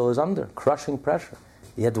in Israel is under, crushing pressure.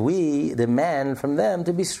 Yet we demand from them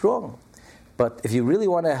to be strong. But if you really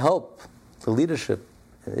want to help the leadership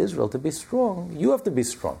in Israel to be strong, you have to be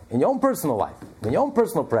strong in your own personal life, in your own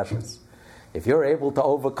personal pressures. If you're able to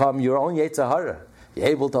overcome your own Yetzer Hara, you're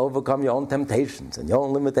able to overcome your own temptations and your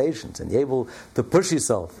own limitations, and you're able to push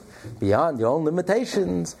yourself beyond your own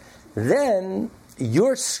limitations, then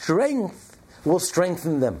your strength will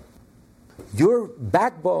strengthen them. Your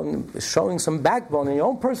backbone, showing some backbone in your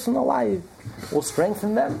own personal life, will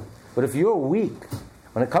strengthen them. But if you're weak,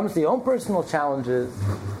 when it comes to your own personal challenges,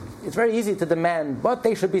 it's very easy to demand, but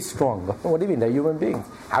they should be strong. What do you mean? They're human beings.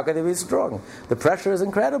 How can they be strong? The pressure is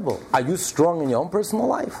incredible. Are you strong in your own personal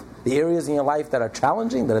life? The areas in your life that are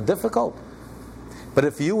challenging, that are difficult? But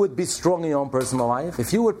if you would be strong in your own personal life,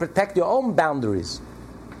 if you would protect your own boundaries,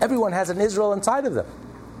 everyone has an Israel inside of them.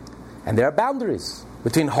 And there are boundaries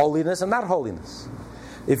between holiness and not holiness.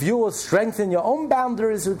 If you will strengthen your own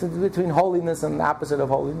boundaries between holiness and the opposite of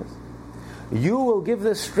holiness, you will give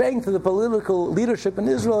the strength to the political leadership in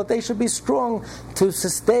Israel that they should be strong to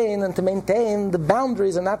sustain and to maintain the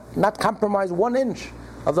boundaries and not compromise 1 inch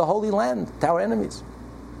of the Holy Land to our enemies.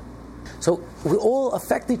 So we all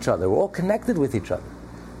affect each other. We're all connected with each other.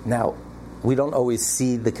 Now, we don't always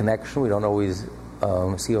see the connection. We don't always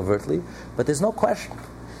see overtly. But there's no question.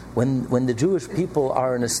 When the Jewish people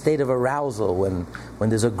are in a state of arousal, when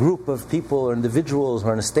there's a group of people or individuals who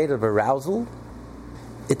are in a state of arousal,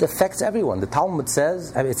 it affects everyone. The Talmud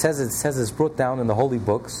says, it says it's brought down in the holy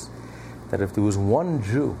books, that if there was one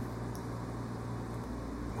Jew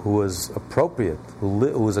who was appropriate, who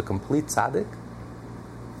was a complete tzaddik,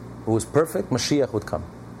 who was perfect, Mashiach would come.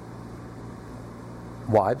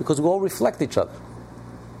 Why? Because we all reflect each other.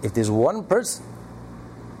 If there's one person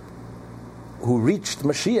who reached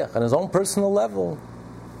Mashiach on his own personal level,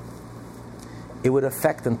 it would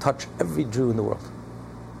affect and touch every Jew in the world.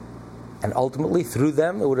 And ultimately, through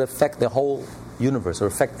them, it would affect the whole universe, or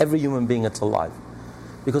affect every human being that's alive.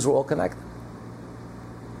 Because we're all connected.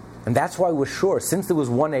 And that's why we're sure, since there was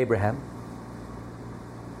one Abraham,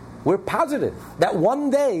 we're positive that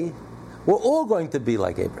one day we're all going to be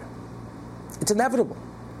like Abraham. It's inevitable.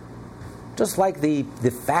 Just like the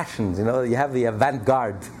fashions, you have the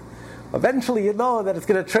avant-garde. Eventually you know that it's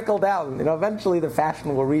going to trickle down. Eventually the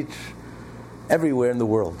fashion will reach everywhere in the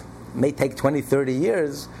world. It may take 20, 30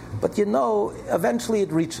 years, but eventually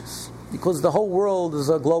it reaches. Because the whole world is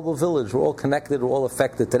a global village. We're all connected, we're all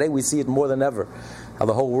affected. Today we see it more than ever. How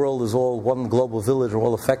the whole world is all one global village. We're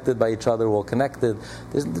all affected by each other, we're all connected.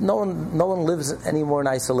 No one lives anymore in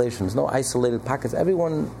isolation. There's no isolated pockets.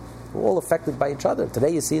 We're all affected by each other. Today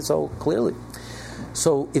you see it so clearly.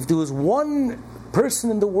 So if there was one person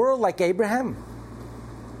in the world like Abraham,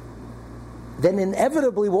 then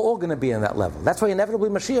inevitably we're all going to be in that level. That's why inevitably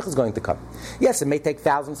Mashiach is going to come. Yes, it may take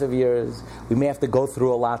thousands of years. We may have to go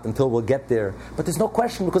through a lot until we'll get there. But there's no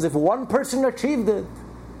question, because if one person achieved it,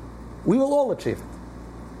 we will all achieve it.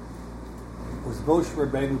 Was Moshe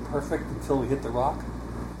Rabbeinu perfect until he hit the rock?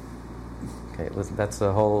 Okay, listen, that's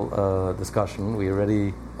a whole discussion. We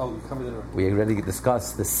already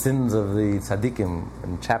discussed the sins of the tzaddikim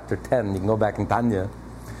in chapter 10. You can go back in Tanya,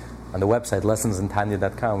 on the website,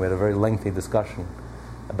 lessonsintanya.com. We had a very lengthy discussion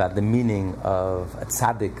about the meaning of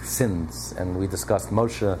tzaddik sins, and we discussed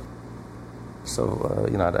Moshe. So, I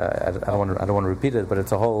don't want to repeat it, but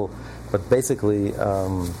it's a whole. But basically,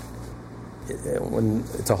 when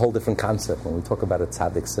it's a whole different concept when we talk about a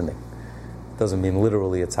tzaddik sinning. It doesn't mean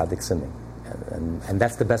literally a tzaddik sinning, and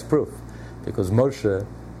that's the best proof, because Moshe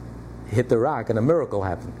hit the rock and a miracle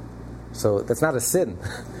happened. So that's not a sin.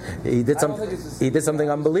 He did something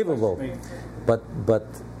unbelievable. But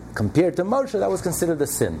compared to Moshe, that was considered a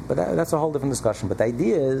sin. But that's a whole different discussion. But the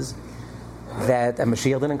idea is that a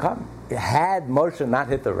Mashiach didn't come. Had Moshe not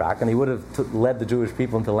hit the rock, and he would have led the Jewish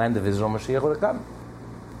people into the land of Israel, Mashiach would have come.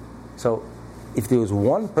 So if there was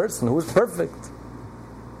one person who was perfect,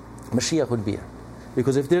 Mashiach would be here.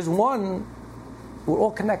 Because if there's one, we're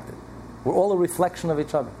all connected. We're all a reflection of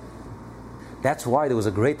each other. That's why there was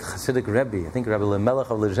a great Hasidic Rebbe, I think Rabbi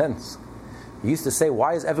Lemelech of Lezhensk. He used to say,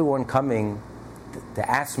 why is everyone coming to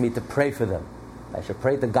ask me to pray for them? I should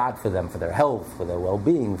pray to God for them, for their health, for their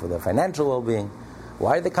well-being, for their financial well-being.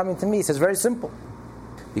 Why are they coming to me? He says, very simple.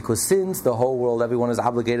 Because since the whole world, everyone is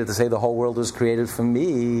obligated to say the whole world was created for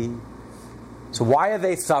me. So why are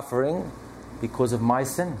they suffering? Because of my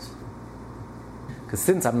sins. Because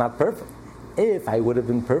since I'm not perfect, if I would have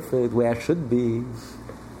been perfect where I should be,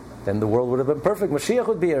 then the world would have been perfect. Mashiach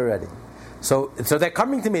would be here already. So they're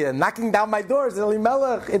coming to me, they're knocking down my doors.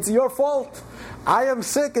 Elimelech, it's your fault. I am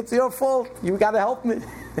sick, it's your fault. You got to help me.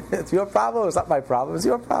 It's your problem, it's not my problem, it's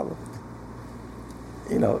your problem.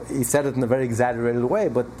 He said it in a very exaggerated way,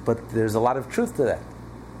 but there's a lot of truth to that.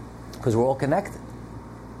 Because we're all connected.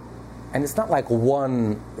 And it's not like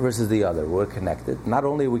one versus the other. We're connected. Not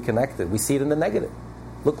only are we connected, we see it in the negative.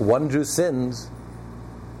 Look, one Jew sins,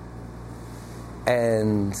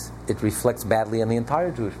 and it reflects badly on the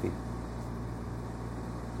entire Jewish people.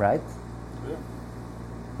 Right? Yeah.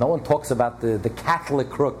 No one talks about the Catholic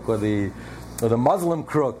crook or the Muslim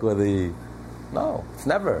crook No, it's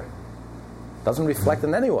never. It doesn't reflect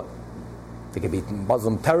on anyone. They could be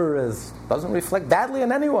Muslim terrorists. It doesn't reflect badly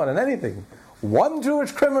on anyone and anything. One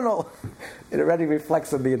Jewish criminal, it already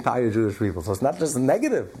reflects on the entire Jewish people. So it's not just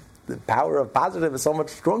negative. The power of positive is so much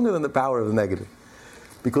stronger than the power of the negative.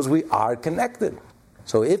 Because we are connected.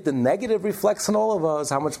 So if the negative reflects on all of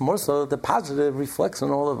us, how much more so the positive reflects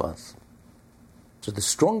on all of us. So the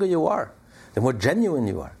stronger you are, the more genuine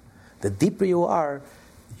you are, the deeper you are,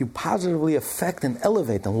 you positively affect and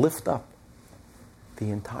elevate and lift up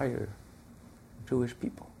the entire Jewish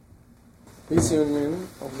people. This union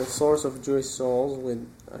of the source of Jewish souls with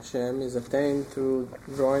Hashem is attained through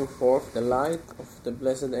drawing forth the light of the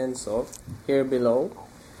blessed Ein Sof here below,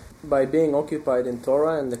 by being occupied in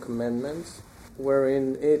Torah and the commandments,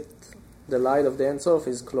 wherein the light of the Ein Sof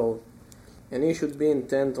is clothed. And he should be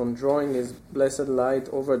intent on drawing his blessed light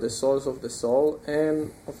over the souls of the soul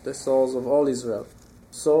and of the souls of all Israel,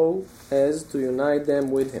 so as to unite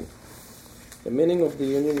them with him. The meaning of the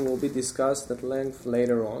union will be discussed at length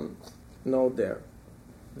later on. Note there.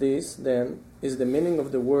 This, then, is the meaning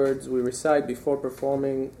of the words we recite before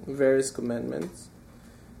performing various commandments,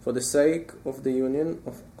 for the sake of the union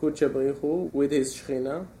of Kudsha Brichu with his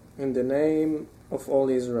Shechina, in the name of all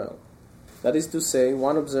Israel. That is to say,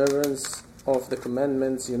 one observance of the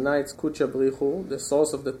commandments unites Kudsha Brichu, the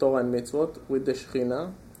source of the Torah and Mitzvot, with the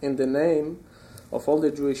Shechina, in the name of all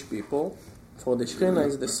the Jewish people, for the Shechina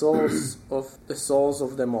is the source of the souls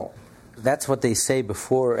of them all. That's what they say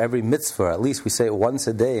before every mitzvah. At least we say it once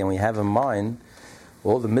a day, and we have in mind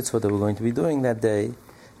all the mitzvah that we're going to be doing that day.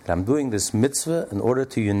 That I'm doing this mitzvah in order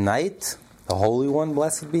to unite the Holy One,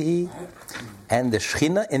 blessed be He, and the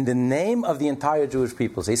Shechina in the name of the entire Jewish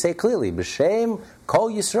people. So they say clearly, B'Shem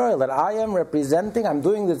Kol Yisrael, that I am representing, I'm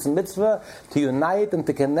doing this mitzvah to unite and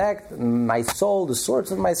to connect my soul, the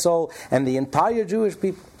source of my soul, and the entire Jewish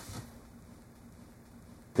people.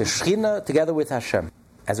 The Shechina together with Hashem,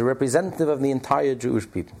 as a representative of the entire Jewish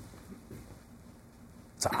people.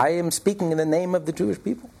 So I am speaking in the name of the Jewish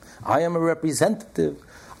people. I am a representative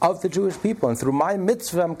of the Jewish people. And through my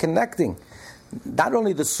mitzvah, I'm connecting not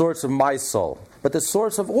only the source of my soul, but the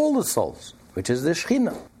source of all the souls, which is the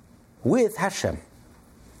Shechina, with Hashem.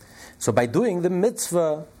 So by doing the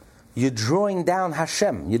mitzvah, you're drawing down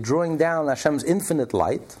Hashem. You're drawing down Hashem's infinite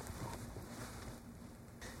light.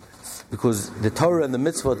 Because the Torah and the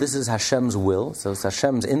mitzvah, this is Hashem's will, so it's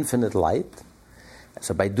Hashem's infinite light.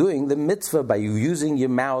 So by doing the mitzvah, by you using your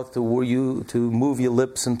mouth to move your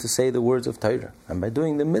lips and to say the words of Torah, and by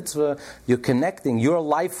doing the mitzvah, you're connecting your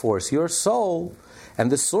life force, your soul,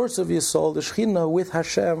 and the source of your soul, the Shekhinah, with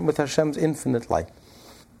Hashem, with Hashem's infinite light.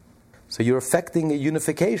 So you're affecting a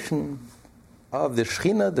unification of the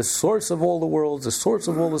Shekhinah, the source of all the worlds, the source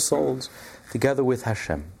of all the souls, together with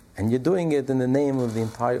Hashem. And you're doing it in the name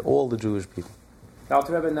of all the Jewish people. The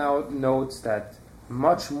Alter Rebbe now notes that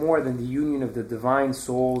much more than the union of the divine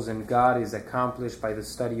souls and God is accomplished by the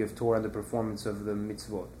study of Torah and the performance of the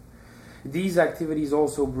mitzvot. These activities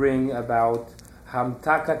also bring about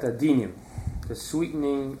hamtakat adinim, the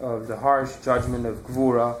sweetening of the harsh judgment of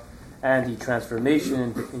Gvura, and the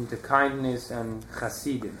transformation into kindness and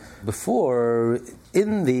chassidim. Before,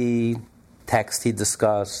 in the text, he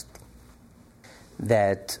discussed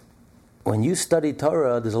that when you study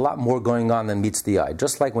Torah, there's a lot more going on than meets the eye.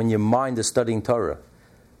 Just like when your mind is studying Torah.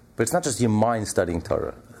 But it's not just your mind studying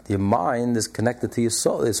Torah. Your mind is connected to your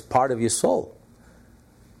soul. It's part of your soul.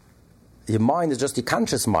 Your mind is just your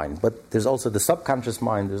conscious mind. But there's also the subconscious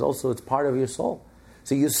mind. It's part of your soul.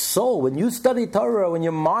 So your soul, when you study Torah, when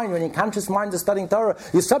your conscious mind is studying Torah,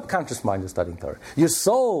 your subconscious mind is studying Torah. Your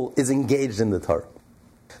soul is engaged in the Torah.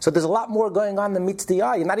 So there's a lot more going on than meets the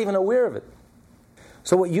eye. You're not even aware of it.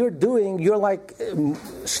 So what you're doing, you're like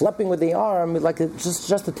schlepping with the arm, like it's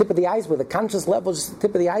just the tip of the iceberg. The conscious level is just the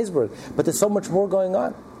tip of the iceberg. But there's so much more going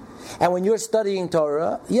on. And when you're studying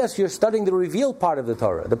Torah, yes, you're studying the revealed part of the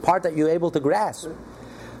Torah, the part that you're able to grasp.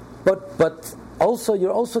 But also,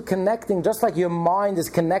 you're also connecting, just like your mind is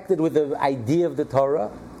connected with the idea of the Torah,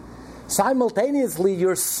 simultaneously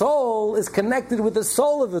your soul is connected with the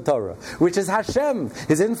soul of the Torah, which is Hashem,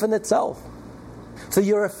 His infinite self. So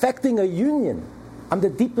you're affecting a union on the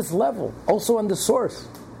deepest level, also on the source.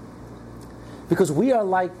 Because we are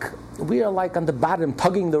like on the bottom,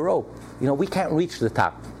 tugging the rope. We can't reach the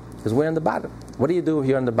top, because we're on the bottom. What do you do if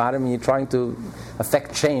you're on the bottom and you're trying to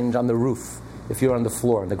affect change on the roof, if you're on the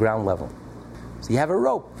floor, on the ground level? So you have a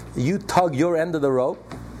rope. You tug your end of the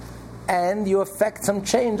rope, and you affect some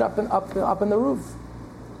change up in the roof.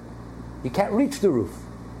 You can't reach the roof.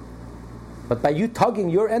 But by you tugging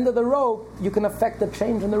your end of the rope, you can affect the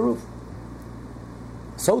change in the roof.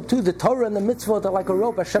 So too, the Torah and the mitzvot are like a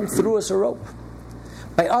rope. Hashem threw us a rope.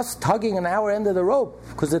 By us tugging on our end of the rope,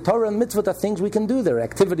 because the Torah and mitzvot are things we can do. They're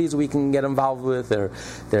activities we can get involved with.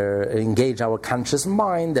 They're engage our conscious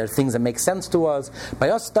mind. They're things that make sense to us. By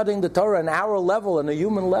us studying the Torah on our level, on a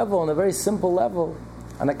human level, on a very simple level,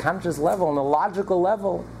 on a conscious level, on a logical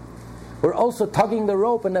level, we're also tugging the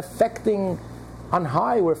rope and affecting on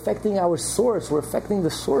high. We're affecting our source. We're affecting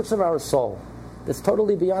the source of our soul. That's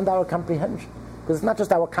totally beyond our comprehension. Because it's not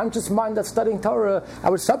just our conscious mind that's studying Torah,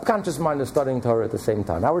 our subconscious mind is studying Torah at the same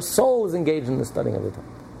time. Our soul is engaged in the studying of the Torah.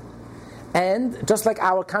 And just like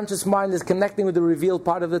our conscious mind is connecting with the revealed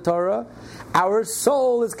part of the Torah, our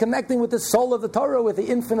soul is connecting with the soul of the Torah, with the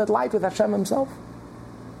infinite light, with Hashem Himself.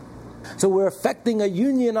 So we're affecting a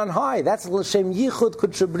union on high. That's L'Shem Yichud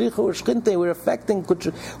Kudsha Bricha U'Shchinte.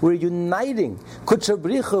 We're uniting Kudsha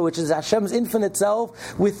Bricha, which is Hashem's infinite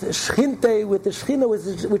self, with Shchinte, with the Shechina,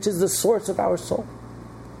 which is the source of our soul.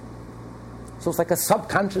 So it's like a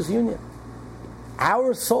subconscious union.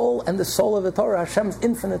 Our soul and the soul of the Torah, Hashem's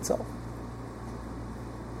infinite self.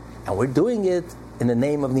 And we're doing it in the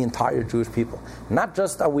name of the entire Jewish people. Not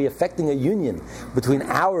just are we affecting a union between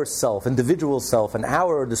our self, individual self, and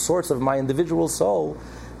the source of my individual soul,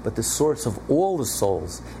 but the source of all the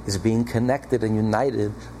souls is being connected and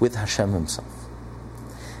united with Hashem Himself.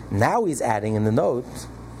 Now he's adding in the note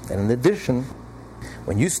that in addition,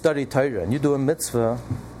 when you study Torah and you do a mitzvah,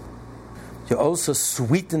 you're also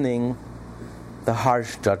sweetening the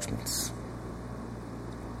harsh judgments.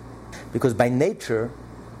 Because by nature,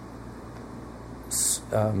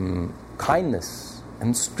 kindness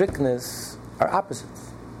and strictness are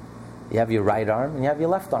opposites. You have your right arm and you have your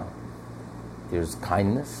left arm. There's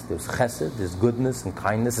kindness, there's chesed, there's goodness and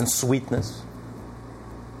kindness and sweetness.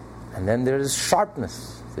 And then there's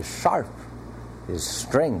sharpness, there's sharp, there's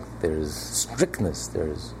strength, there's strictness,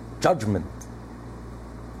 there's judgment.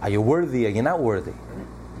 Are you worthy, are you not worthy?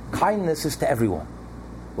 Kindness is to everyone.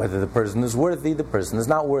 Whether the person is worthy, the person is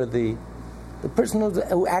not worthy. The person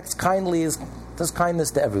who acts kindly does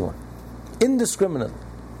kindness to everyone, indiscriminately.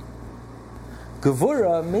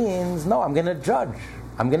 Gevura means, no, I'm going to judge.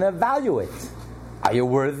 I'm going to evaluate. Are you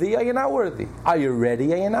worthy? Are you not worthy? Are you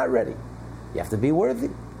ready? Are you not ready? You have to be worthy.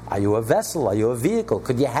 Are you a vessel? Are you a vehicle?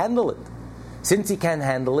 Could you handle it? Since you can't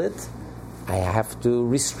handle it, I have to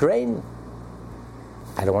restrain.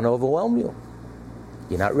 I don't want to overwhelm you.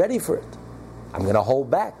 You're not ready for it. I'm going to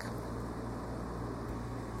hold back.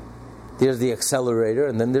 There's the accelerator,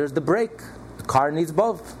 and then there's the brake. The car needs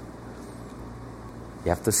both. You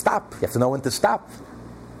have to stop. You have to know when to stop.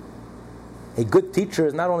 A good teacher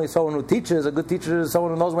is not only someone who teaches, a good teacher is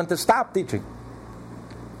someone who knows when to stop teaching.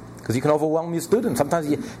 Because you can overwhelm your students. Sometimes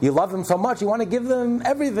you love them so much, you want to give them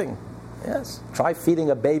everything. Yes. Try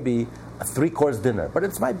feeding a baby a 3-course dinner. But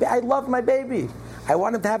I love my baby. I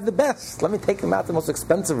want him to have the best. Let me take him out to the most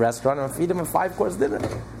expensive restaurant and feed him a 5-course dinner.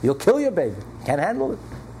 You'll kill your baby. Can't handle it.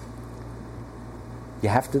 You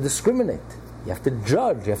have to discriminate. You have to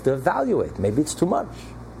judge. You have to evaluate. Maybe it's too much.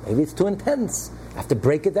 Maybe it's too intense. You have to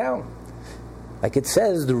break it down. Like it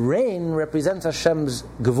says, the rain represents Hashem's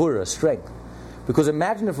gevurah, strength. Because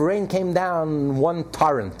imagine if rain came down one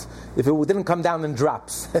torrent. If it didn't come down in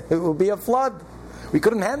drops, it would be a flood. We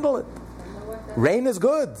couldn't handle it. Rain is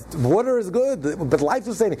good. Water is good. But life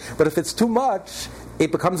is sustaining. But if it's too much,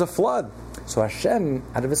 it becomes a flood. So Hashem,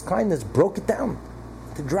 out of His kindness, broke it down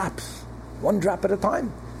to drops. One drop at a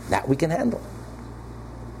time. That we can handle.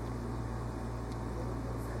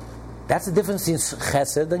 That's the difference between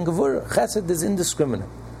chesed and gevurah. Chesed is indiscriminate.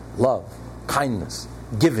 Love, kindness,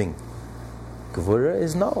 giving. Gevurah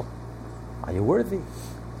is no. Are you worthy?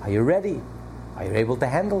 Are you ready? Are you able to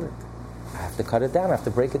handle it? I have to cut it down. I have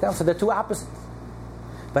to break it down. So they're two opposites.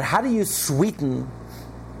 But how do you sweeten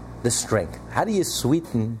the strength? How do you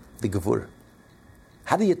sweeten the gevurah?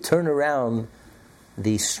 How do you turn around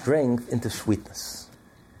the strength into sweetness?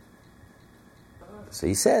 So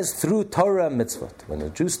he says, through Torah mitzvot. When a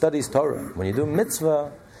Jew studies Torah, when you do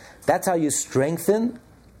mitzvah, that's how you strengthen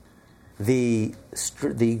the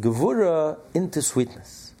gevurah into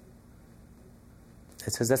sweetness.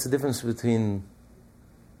 It says that's the difference between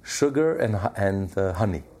sugar and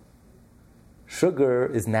honey. Sugar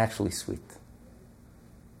is naturally sweet.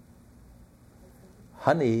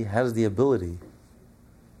 Honey has the ability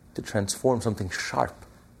to transform something sharp.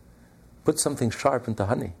 Put something sharp into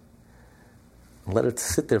honey. Let it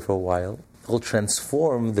sit there for a while. It will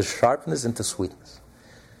transform the sharpness into sweetness.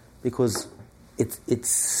 Because it's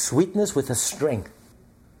sweetness with a strength.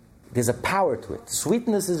 There's a power to it.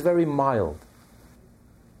 Sweetness is very mild.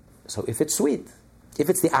 So if it's sweet, if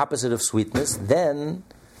it's the opposite of sweetness, then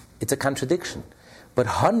it's a contradiction. But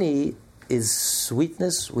honey is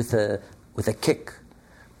sweetness with a kick,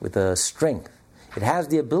 with a strength. It has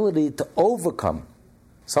the ability to overcome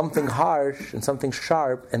something harsh and something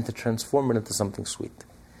sharp and to transform it into something sweet.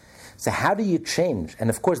 So how do you change? And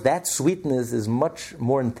of course that sweetness is much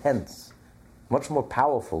more intense, much more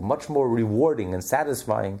powerful, much more rewarding and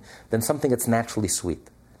satisfying than something that's naturally sweet.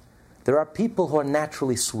 There are people who are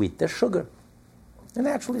naturally sweet. They're sugar. They're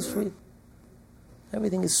naturally sweet.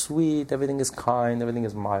 Everything is sweet, everything is kind, everything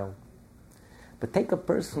is mild. But take a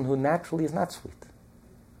person who naturally is not sweet.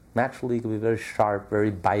 Naturally can be very sharp,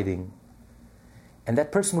 very biting. And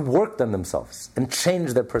that person worked on themselves and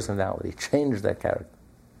changed their personality, changed their character.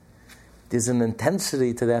 There's an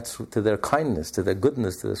intensity to that, to their kindness, to their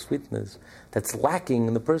goodness, to their sweetness, that's lacking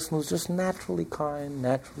in the person who's just naturally kind,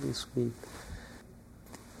 naturally sweet.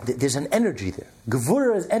 There's an energy there.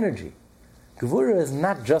 Gevurah is energy. Gevurah is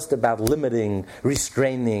not just about limiting,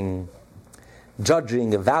 restraining,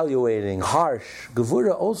 judging, evaluating, harsh.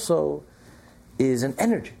 Gevurah also is an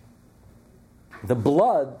energy. The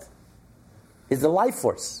blood is the life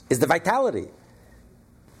force, is the vitality.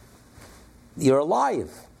 You're alive.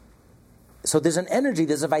 So there's an energy,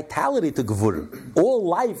 there's a vitality to Gevurah. All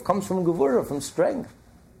life comes from Gevurah, from strength.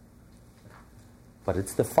 But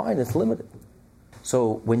it's defined, it's limited.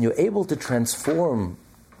 So when you're able to transform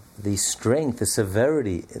the strength, the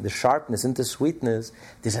severity, the sharpness into sweetness,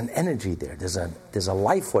 there's an energy there, there's a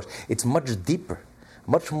life force. It's much deeper,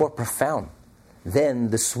 much more profound than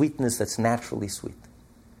the sweetness that's naturally sweet.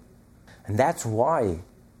 And that's why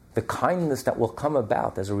the kindness that will come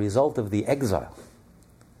about as a result of the exile,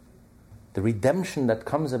 the redemption that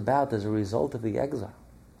comes about as a result of the exile,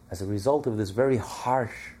 as a result of this very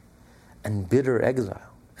harsh and bitter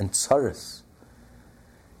exile and tsaris,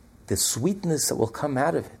 the sweetness that will come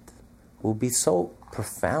out of it will be so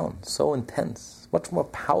profound, so intense, much more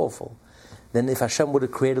powerful than if Hashem would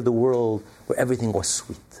have created the world where everything was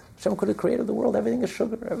sweet. Hashem could have created the world, everything is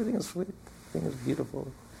sugar, everything is sweet, everything is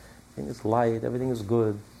beautiful, everything is light, everything is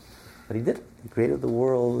good. But He didn't. He created the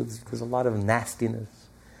world, there's a lot of nastiness,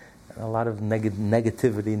 and a lot of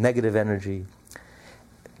negativity, negative energy,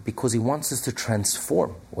 because He wants us to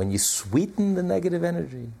transform. When you sweeten the negative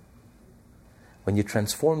energy, when you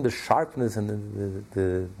transform the sharpness and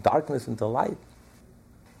the darkness into light,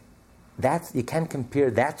 you can't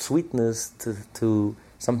compare that sweetness to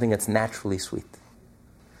something that's naturally sweet.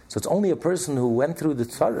 So it's only a person who went through the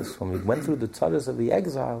tzaras, when we went through the tzaras of the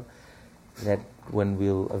exile, that when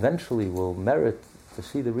eventually will merit to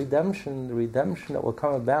see the redemption that will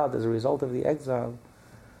come about as a result of the exile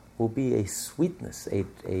will be a sweetness,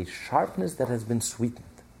 a sharpness that has been sweetened.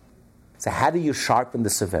 So how do you sharpen the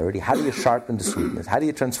severity? How do you sharpen the sweetness? How do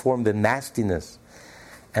you transform the nastiness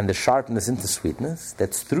and the sharpness into sweetness?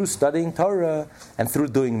 That's through studying Torah and through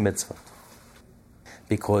doing mitzvot.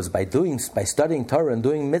 Because by studying Torah and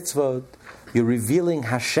doing mitzvot, you're revealing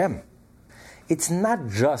Hashem. It's not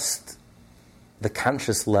just the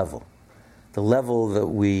conscious level, the level that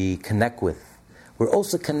we connect with. We're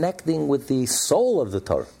also connecting with the soul of the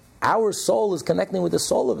Torah. Our soul is connecting with the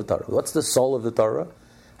soul of the Torah. What's the soul of the Torah?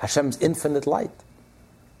 Hashem's infinite light.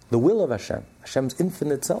 The will of Hashem. Hashem's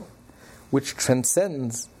infinite self, which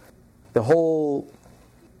transcends the whole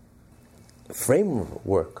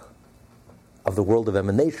framework of the world of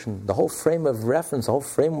emanation, the whole frame of reference, the whole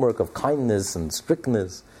framework of kindness and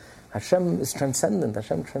strictness. Hashem is transcendent.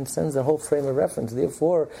 Hashem transcends the whole frame of reference.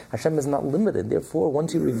 Therefore, Hashem is not limited. Therefore,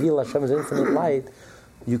 once you reveal Hashem's infinite light,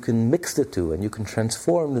 you can mix the two and you can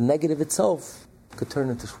transform the negative itself, could turn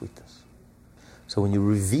into sweetness. So when you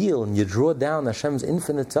reveal and you draw down Hashem's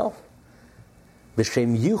infinite self,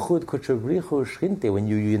 B'Shem Yichud Kutchabrichu Shchinte, when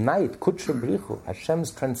you unite Kutchabrichu,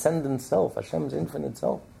 Hashem's transcendent self, Hashem's infinite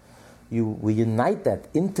self, we unite that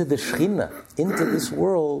into the Shechina, into this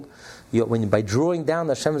world. By drawing down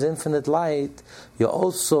Hashem's infinite light, you're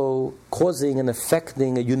also causing and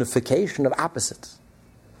affecting a unification of opposites.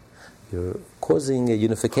 You're causing a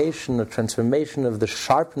unification, a transformation of the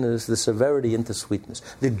sharpness, the severity into sweetness,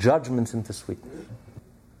 the judgments into sweetness.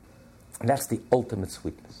 And that's the ultimate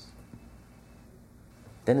sweetness.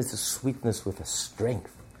 Then it's a sweetness with a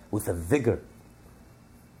strength, with a vigor.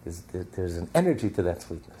 There's an energy to that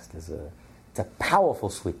sweetness. It's a powerful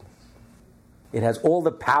sweetness. It has all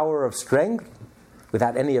the power of strength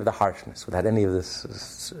without any of the harshness, without any of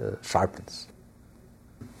this sharpness.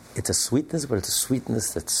 It's a sweetness, but it's a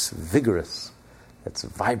sweetness that's vigorous, that's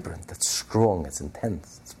vibrant, that's strong, it's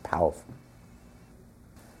intense, it's powerful.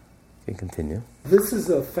 You can continue. This is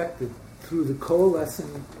affected through the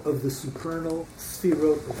coalescing of the supernal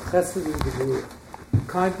sefirot of chesed and gevurah,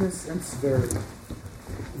 kindness and severity.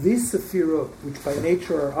 These sefirot, which by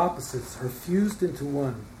nature are opposites, are fused into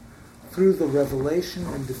one through the revelation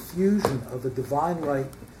and diffusion of a divine light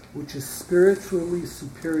which is spiritually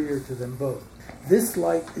superior to them both. This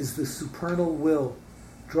light is the supernal will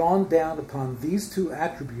drawn down upon these two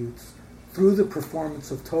attributes through the performance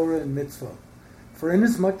of Torah and mitzvot. For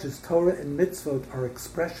inasmuch as Torah and mitzvot are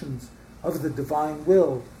expressions of the divine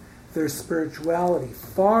will, their spirituality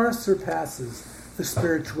far surpasses the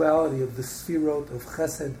spirituality of the sefirot of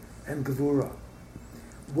chesed and gevurah.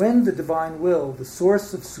 When the divine will, the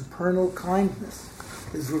source of supernal kindness,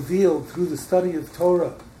 is revealed through the study of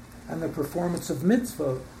Torah and the performance of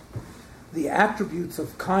mitzvot, the attributes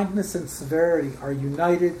of kindness and severity are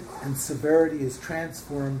united and severity is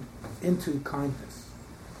transformed into kindness.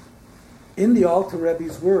 In the Alter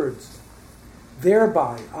Rebbe's words,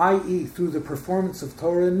 thereby, i.e. through the performance of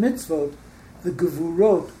Torah and mitzvot, the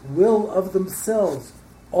gevurot will of themselves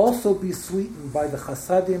also be sweetened by the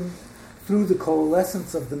chasadim through the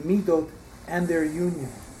coalescence of the midot and their union,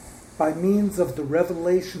 by means of the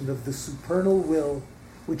revelation of the supernal will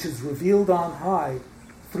which is revealed on high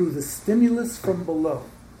through the stimulus from below,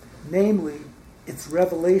 namely, its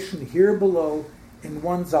revelation here below in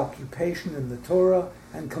one's occupation in the Torah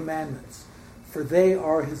and commandments, for they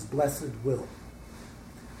are his blessed will.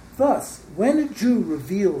 Thus, when a Jew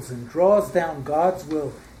reveals and draws down God's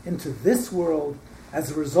will into this world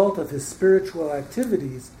as a result of his spiritual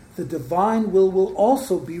activities, the divine will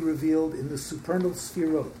also be revealed in the supernal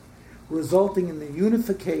sefirot, resulting in the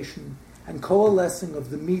unification and coalescing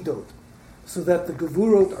of the midot, so that the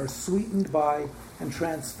gevurot are sweetened by and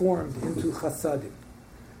transformed into chasadim.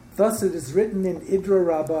 Thus it is written in Idra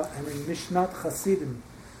Rabbah and in Mishnat Chasidim,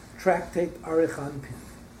 tractate Arich Anpin,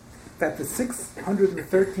 that the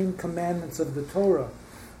 613 commandments of the Torah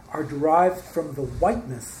are derived from the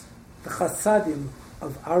whiteness, the chasadim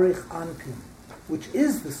of Arich Anpin, which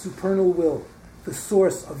is the supernal will, the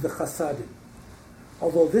source of the chasadim.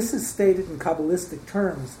 Although this is stated in Kabbalistic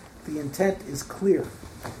terms, the intent is clear.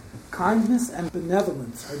 Kindness and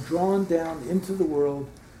benevolence are drawn down into the world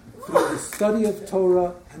through the study of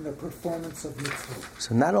Torah and the performance of mitzvot.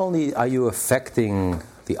 So not only are you affecting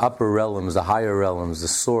the upper realms, the higher realms, the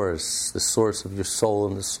source of your soul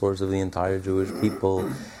and the source of the entire Jewish people,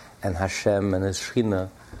 and Hashem and His Shekhinah,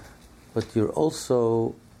 but you're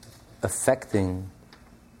also affecting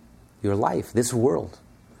your life, this world.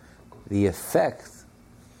 The effect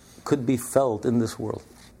could be felt in this world.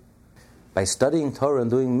 By studying Torah and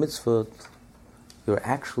doing mitzvot, you're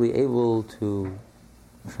actually able to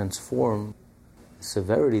transform the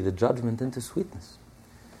severity, the judgment, into sweetness.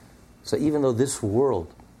 So even though this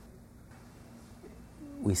world,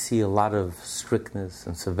 we see a lot of strictness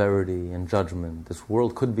and severity and judgment, this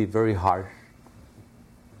world could be very harsh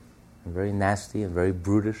and very nasty and very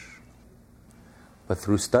brutish. But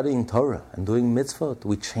through studying Torah and doing mitzvot,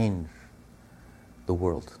 we change the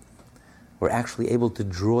world. We're actually able to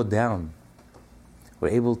draw down. We're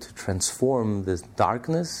able to transform this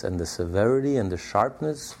darkness and the severity and the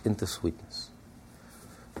sharpness into sweetness.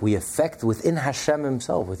 We affect within Hashem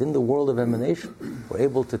Himself, within the world of emanation. We're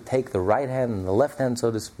able to take the right hand and the left hand, so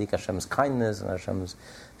to speak, Hashem's kindness and Hashem's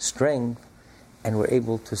strength, and we're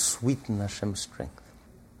able to sweeten Hashem's strength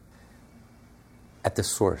at the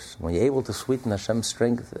source. When you're able to sweeten Hashem's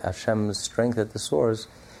strength at the source,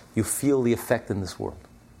 you feel the effect in this world.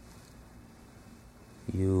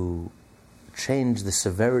 You change the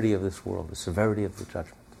severity of this world, the severity of the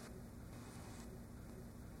judgment.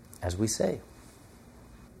 As we say,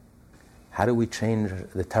 how do we change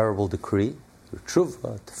the terrible decree? Through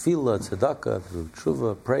tshuva, tefillah, tzedakah, through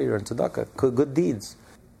tshuva, prayer, and tzedakah, good deeds.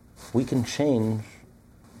 We can change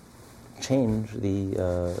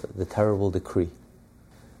the terrible decree.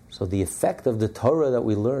 So the effect of the Torah that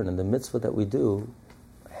we learn and the mitzvah that we do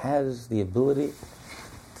has the ability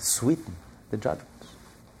to sweeten the judgments.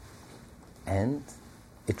 And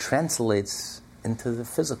it translates into the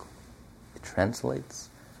physical. It translates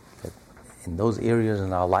that in those areas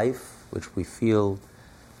in our life which we feel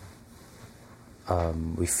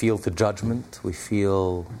the judgment, we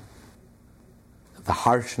feel the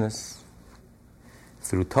harshness.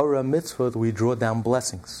 Through Torah and mitzvah, we draw down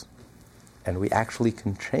blessings. And we actually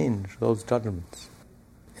can change those judgments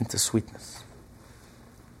into sweetness.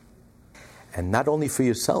 And not only for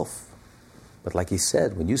yourself, but like he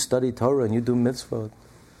said, when you study Torah and you do mitzvot,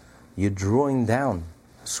 you're drawing down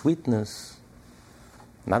sweetness,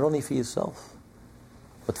 not only for yourself,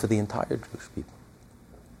 but for the entire Jewish people.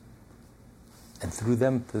 And through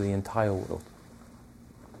them to the entire world.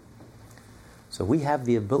 So we have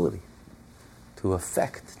the ability to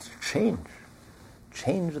affect, to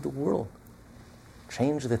change the world,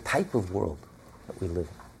 change the type of world that we live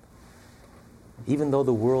in. Even though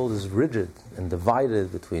the world is rigid and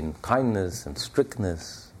divided between kindness and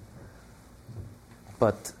strictness,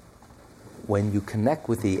 but when you connect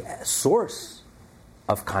with the source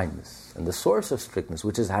of kindness and the source of strictness,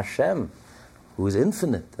 which is Hashem, who is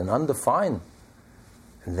infinite and undefined,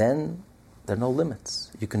 then there are no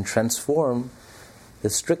limits. You can transform. The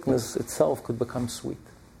strictness itself could become sweet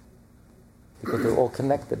because they're all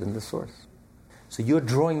connected in the source. So you're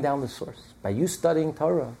drawing down the source. By you studying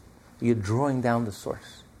Torah, you're drawing down the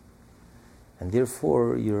source. And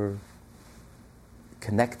therefore, you're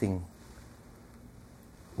connecting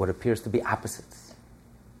what appears to be opposites.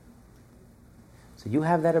 So you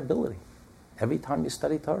have that ability. Every time you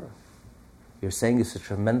study Torah, you're saying it's a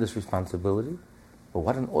tremendous responsibility, but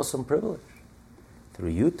what an awesome privilege. Through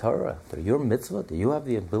you, Torah, through your mitzvah, you have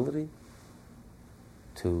the ability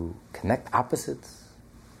to connect opposites,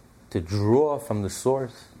 to draw from the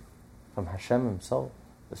source, from Hashem Himself,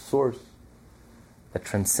 the source that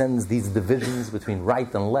transcends these divisions between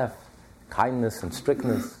right and left, kindness and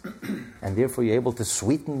strictness, and therefore you're able to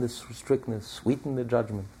sweeten the strictness, sweeten the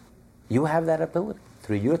judgment. You have that ability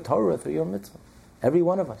through your Torah, through your mitzvah, every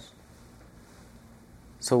one of us.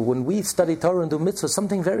 So when we study Torah and do mitzvah,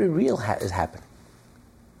 something very real is happening.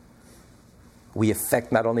 We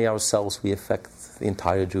affect not only ourselves, we affect the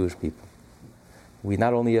entire Jewish people. We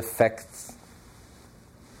not only affect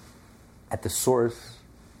at the source,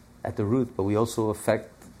 at the root, but we also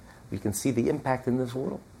affect, we can see the impact in this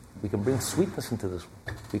world. We can bring sweetness into this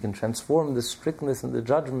world. We can transform the strictness and the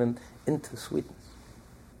judgment into sweetness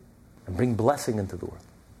and bring blessing into the world.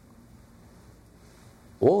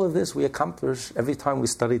 All of this we accomplish every time we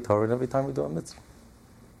study Torah and every time we do a mitzvah.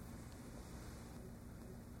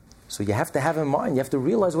 So you have to have in mind, you have to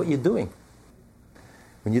realize what you're doing.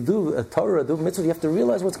 When you do a Torah, do a mitzvah, you have to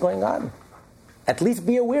realize what's going on. At least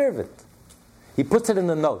be aware of it. He puts it in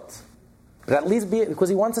the note. But at least because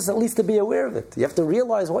he wants us at least to be aware of it. You have to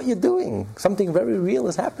realize what you're doing. Something very real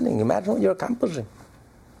is happening. Imagine what you're accomplishing.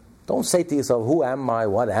 Don't say to yourself, who am I?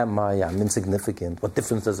 What am I? I'm insignificant. What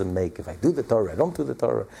difference does it make if I do the Torah? I don't do the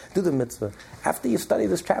Torah. Do the mitzvah. After you study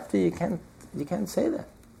this chapter, you can't say that.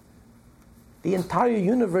 The entire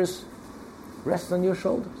universe rests on your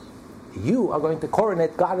shoulders. You are going to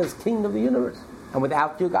coronate God as king of the universe. And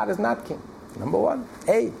without you, God is not king. Number one,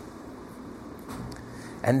 A.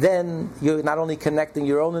 And then you're not only connecting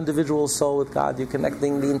your own individual soul with God, you're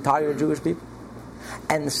connecting the entire Jewish people.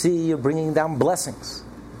 And C, you're bringing down blessings.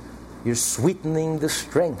 You're sweetening the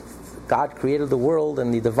strength. God created the world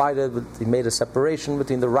and He made a separation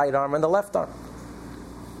between the right arm and the left arm.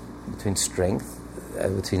 Between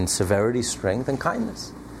severity, strength, and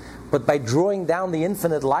kindness. But by drawing down the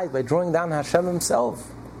infinite light, by drawing down Hashem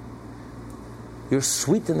Himself, you're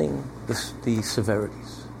sweetening the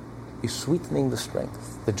severities. You're sweetening the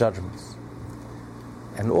strength, the judgments.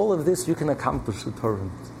 And all of this you can accomplish with Torah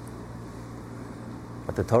and Mitzvot.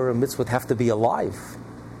 But the Torah and Mitzvot have to be alive.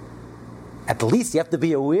 At least you have to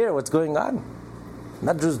be aware of what's going on.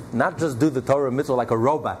 Not just do the Torah and Mitzvot like a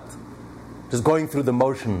robot, just going through the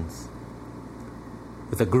motions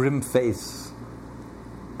with a grim face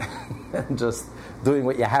and just doing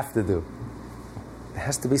what you have to do. There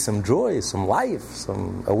has to be some joy, some life,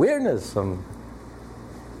 some awareness,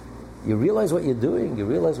 you realize what you're doing, you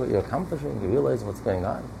realize what you're accomplishing, you realize what's going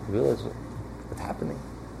on, you realize what's happening.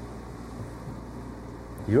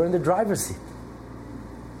 You're in the driver's seat.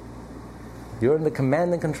 You're in the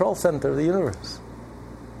command and control center of the universe.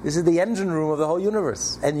 This is the engine room of the whole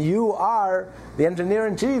universe. And you are the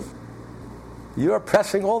engineer-in-chief. You are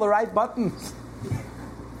pressing all the right buttons.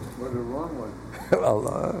 What the wrong one?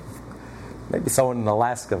 Well, maybe someone in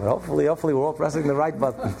Alaska, but hopefully we're all pressing the right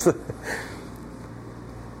buttons.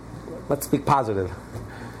 Let's speak positive.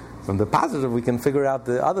 From the positive, we can figure out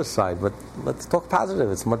the other side, but let's talk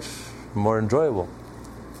positive. It's much more enjoyable.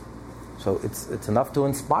 So it's enough to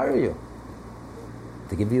inspire you,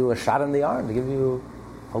 to give you a shot in the arm, to give you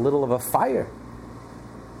a little of a fire.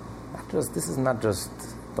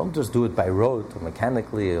 Don't just do it by rote or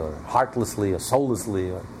mechanically or heartlessly or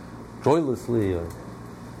soullessly or joylessly.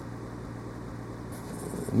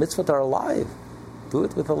 Mitzvot are alive. Do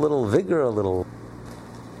it with a little vigor,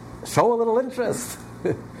 show a little interest.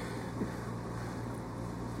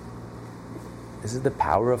 This is the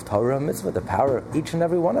power of Torah and Mitzvah, the power of each and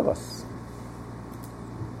every one of us.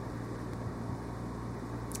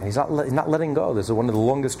 And he's not letting go. This is one of the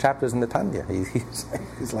longest chapters in the Tanya. He's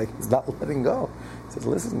not letting go. He says,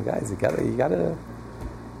 listen, guys, you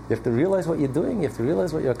have to realize what you're doing. You have to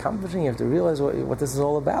realize what you're accomplishing. You have to realize what this is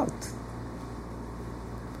all about.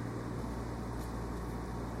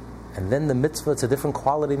 And then the mitzvah, it's a different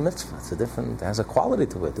quality mitzvah. It has a quality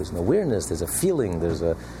to it. There's an awareness. There's a feeling. There's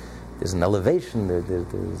an elevation. The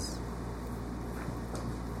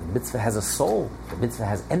mitzvah has a soul. The mitzvah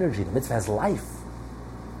has energy. The mitzvah has life.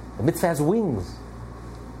 The mitzvah has wings.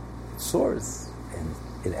 It soars. And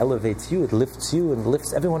it elevates you, it lifts you, and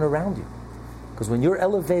lifts everyone around you. Because when you're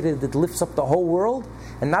elevated, it lifts up the whole world.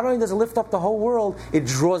 And not only does it lift up the whole world, it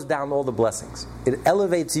draws down all the blessings. It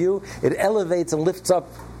elevates you, it elevates and lifts up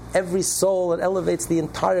every soul, it elevates the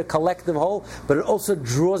entire collective whole, but it also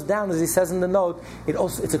draws down, as he says in the note,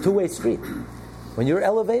 it's a two-way street. When you're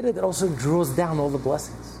elevated, it also draws down all the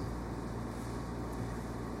blessings.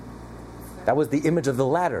 That was the image of the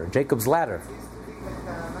ladder, Jacob's ladder. It used to be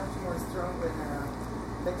much more strong when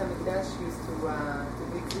Bet HaMikdash used to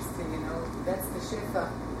be existing, That's the Shefa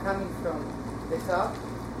coming from the top.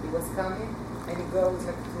 He was coming, and it goes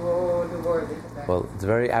through all the world. Well, it's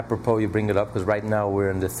very apropos you bring it up, because right now we're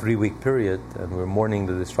in the 3-week period, and we're mourning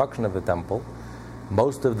the destruction of the temple.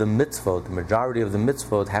 Most of the mitzvot, the majority of the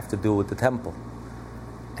mitzvot, have to do with the temple.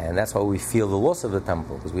 And that's why we feel the loss of the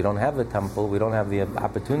temple, because we don't have the temple, we don't have the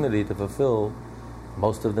opportunity to fulfill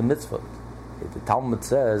most of the mitzvot. The Talmud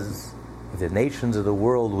says, if the nations of the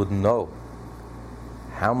world would know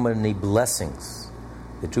how many blessings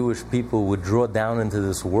the Jewish people would draw down into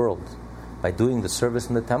this world by doing the service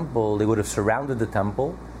in the temple, they would have surrounded the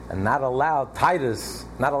temple and not allowed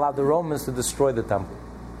the Romans to destroy the temple.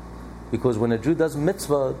 Because when a Jew does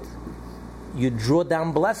mitzvah, you draw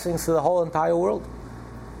down blessings to the whole entire world.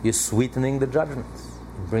 You're sweetening the judgments.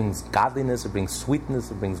 It brings godliness, it brings sweetness,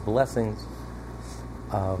 it brings blessings.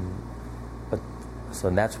 So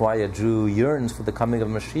that's why a Jew yearns for the coming of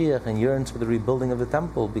Mashiach and yearns for the rebuilding of the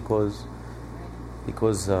temple, because you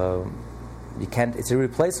can't. It's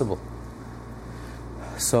irreplaceable.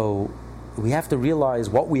 So we have to realize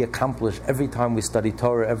what we accomplish every time we study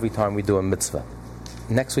Torah, every time we do a mitzvah.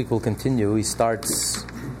 Next week we'll continue. He starts.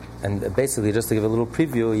 And basically, just to give a little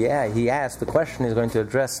preview, he asked the question he's going to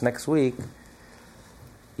address next week.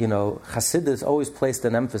 Hasidus always placed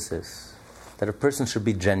an emphasis that a person should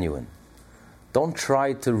be genuine. Don't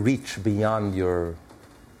try to reach beyond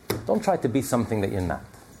don't try to be something that you're not.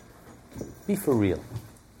 Be for real.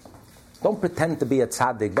 Don't pretend to be a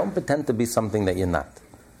tzaddik. Don't pretend to be something that you're not.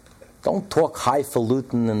 Don't talk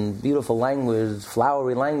highfalutin and beautiful language,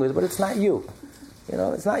 flowery language, but it's not you.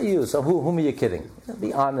 It's not you. So whom are you kidding?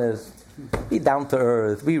 Be honest. Be down to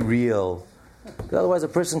earth. Be real. Because otherwise a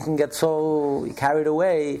person can get so carried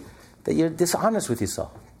away that you're dishonest with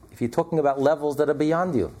yourself. If you're talking about levels that are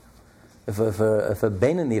beyond you. If a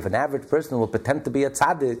Beinoni, if an average person will pretend to be a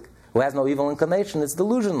tzaddik who has no evil inclination, it's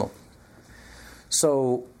delusional.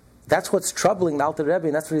 So that's what's troubling the Alter Rebbe,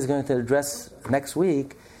 and that's what he's going to address next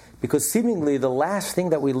week, because seemingly the last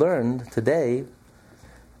thing that we learned today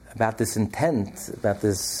about this intent, about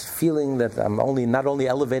this feeling that I'm not only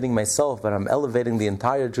elevating myself, but I'm elevating the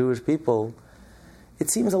entire Jewish people, it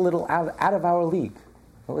seems a little out of our league.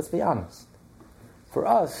 Well, let's be honest. For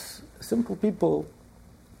us, simple people,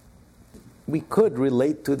 we could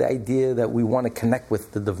relate to the idea that we want to connect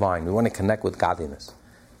with the divine, we want to connect with godliness.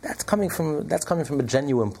 That's coming from a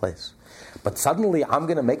genuine place. But suddenly I'm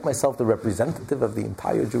going to make myself the representative of the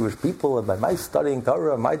entire Jewish people, and by my studying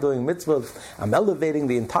Torah, my doing mitzvahs, I'm elevating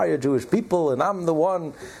the entire Jewish people, and I'm the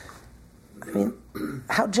one. I mean,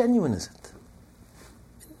 how genuine is it?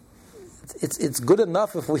 It's good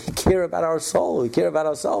enough if we care about our soul, we care about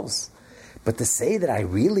ourselves. But to say that I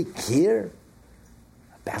really care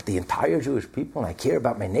about the entire Jewish people, and I care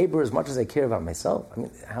about my neighbor as much as I care about myself, I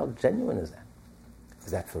mean, how genuine is that?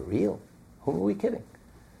 Is that for real? Whom are we kidding?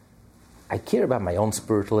 I care about my own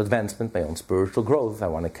spiritual advancement, my own spiritual growth. I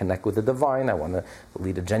want to connect with the divine. I want to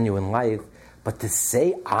lead a genuine life. But to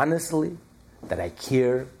say honestly that I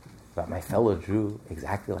care about my fellow Jew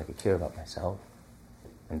exactly like I care about myself,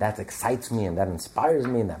 and that excites me, and that inspires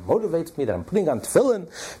me, and that motivates me, that I'm putting on tefillin,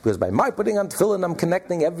 because by my putting on tefillin, I'm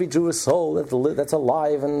connecting every Jewish soul that's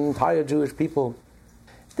alive and entire Jewish people.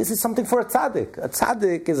 This is something for a tzaddik. A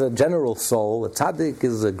tzaddik is a general soul. A tzaddik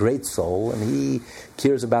is a great soul, and he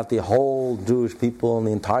cares about the whole Jewish people and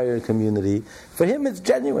the entire community. For him, it's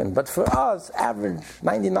genuine. But for us, average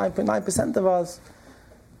 99.9% of us,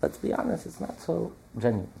 let's be honest, it's not so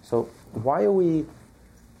genuine. So why are we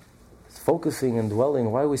focusing and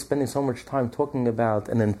dwelling? Why are we spending so much time talking about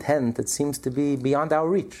an intent that seems to be beyond our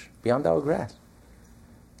reach, beyond our grasp?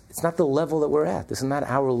 It's not the level that we're at. This is not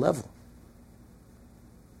our level.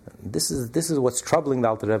 This is what's troubling the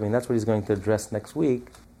Alter Rebbe, and that's what he's going to address next week.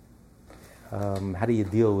 How do you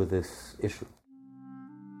deal with this issue?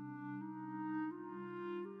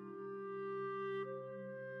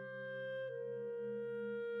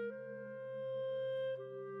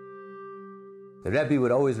 The Rebbe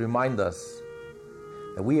would always remind us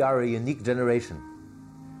that we are a unique generation.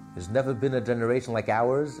 There's never been a generation like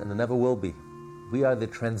ours, and there never will be. We are the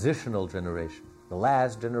transitional generation, the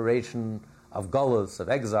last generation of Golus, of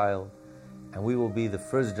exile, and we will be the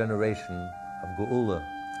first generation of Geula,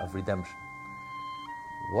 of redemption.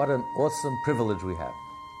 What an awesome privilege we have,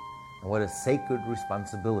 and what a sacred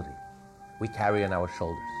responsibility we carry on our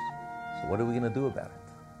shoulders. So what are we going to do about it?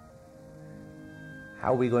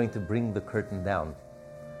 How are we going to bring the curtain down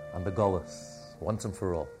on the Golus once and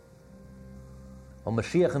for all? Well,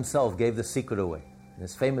 Mashiach himself gave the secret away in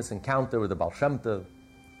his famous encounter with the Baal Shem Tov.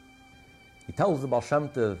 He tells the Baal Shem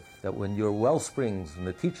Tov that when your well springs and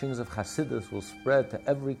the teachings of Hasidus will spread to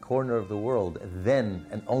every corner of the world, then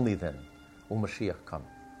and only then will Mashiach come.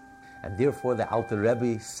 And therefore the Alter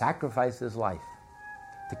Rebbe sacrificed his life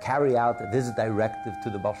to carry out this directive to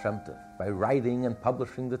the Baal Shem Tov by writing and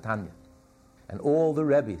publishing the Tanya. And all the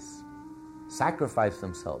Rebbes sacrificed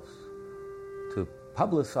themselves to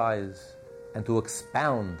publicize and to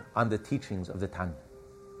expound on the teachings of the Tanya.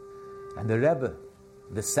 And the Rebbe,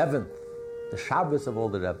 the seventh, the Shabbos of all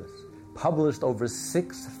the Rebbes, published over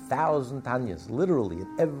 6,000 Tanyas, literally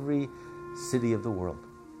in every city of the world.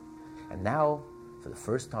 And now, for the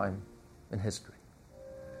first time in history,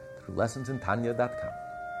 through lessonsintanya.com,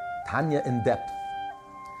 Tanya in Depth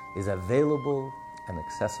is available and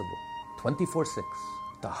accessible 24/6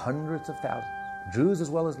 to hundreds of thousands, Jews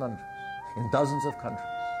as well as non-Jews, in dozens of countries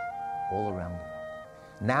all around the world.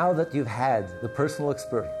 Now that you've had the personal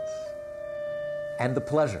experience and the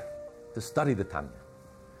pleasure to study the Tanya,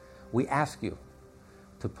 we ask you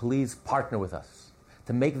to please partner with us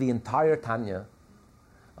to make the entire Tanya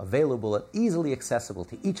available and easily accessible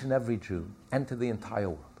to each and every Jew and to the entire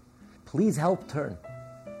world. Please help turn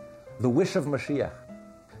the wish of Mashiach,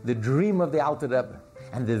 the dream of the Alter Rebbe,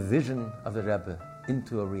 and the vision of the Rebbe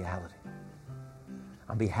into a reality.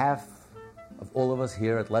 On behalf of all of us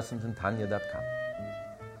here at lessonsintanya.com,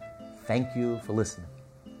 thank you for listening.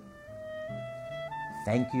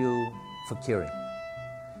 Thank you for caring.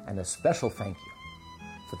 And a special thank you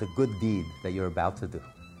for the good deed that you're about to do.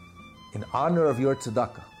 In honor of your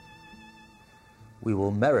tzedakah, we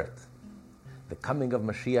will merit the coming of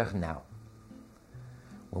Mashiach now.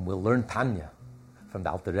 when we'll learn Tanya from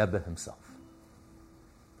the Alter Rebbe himself.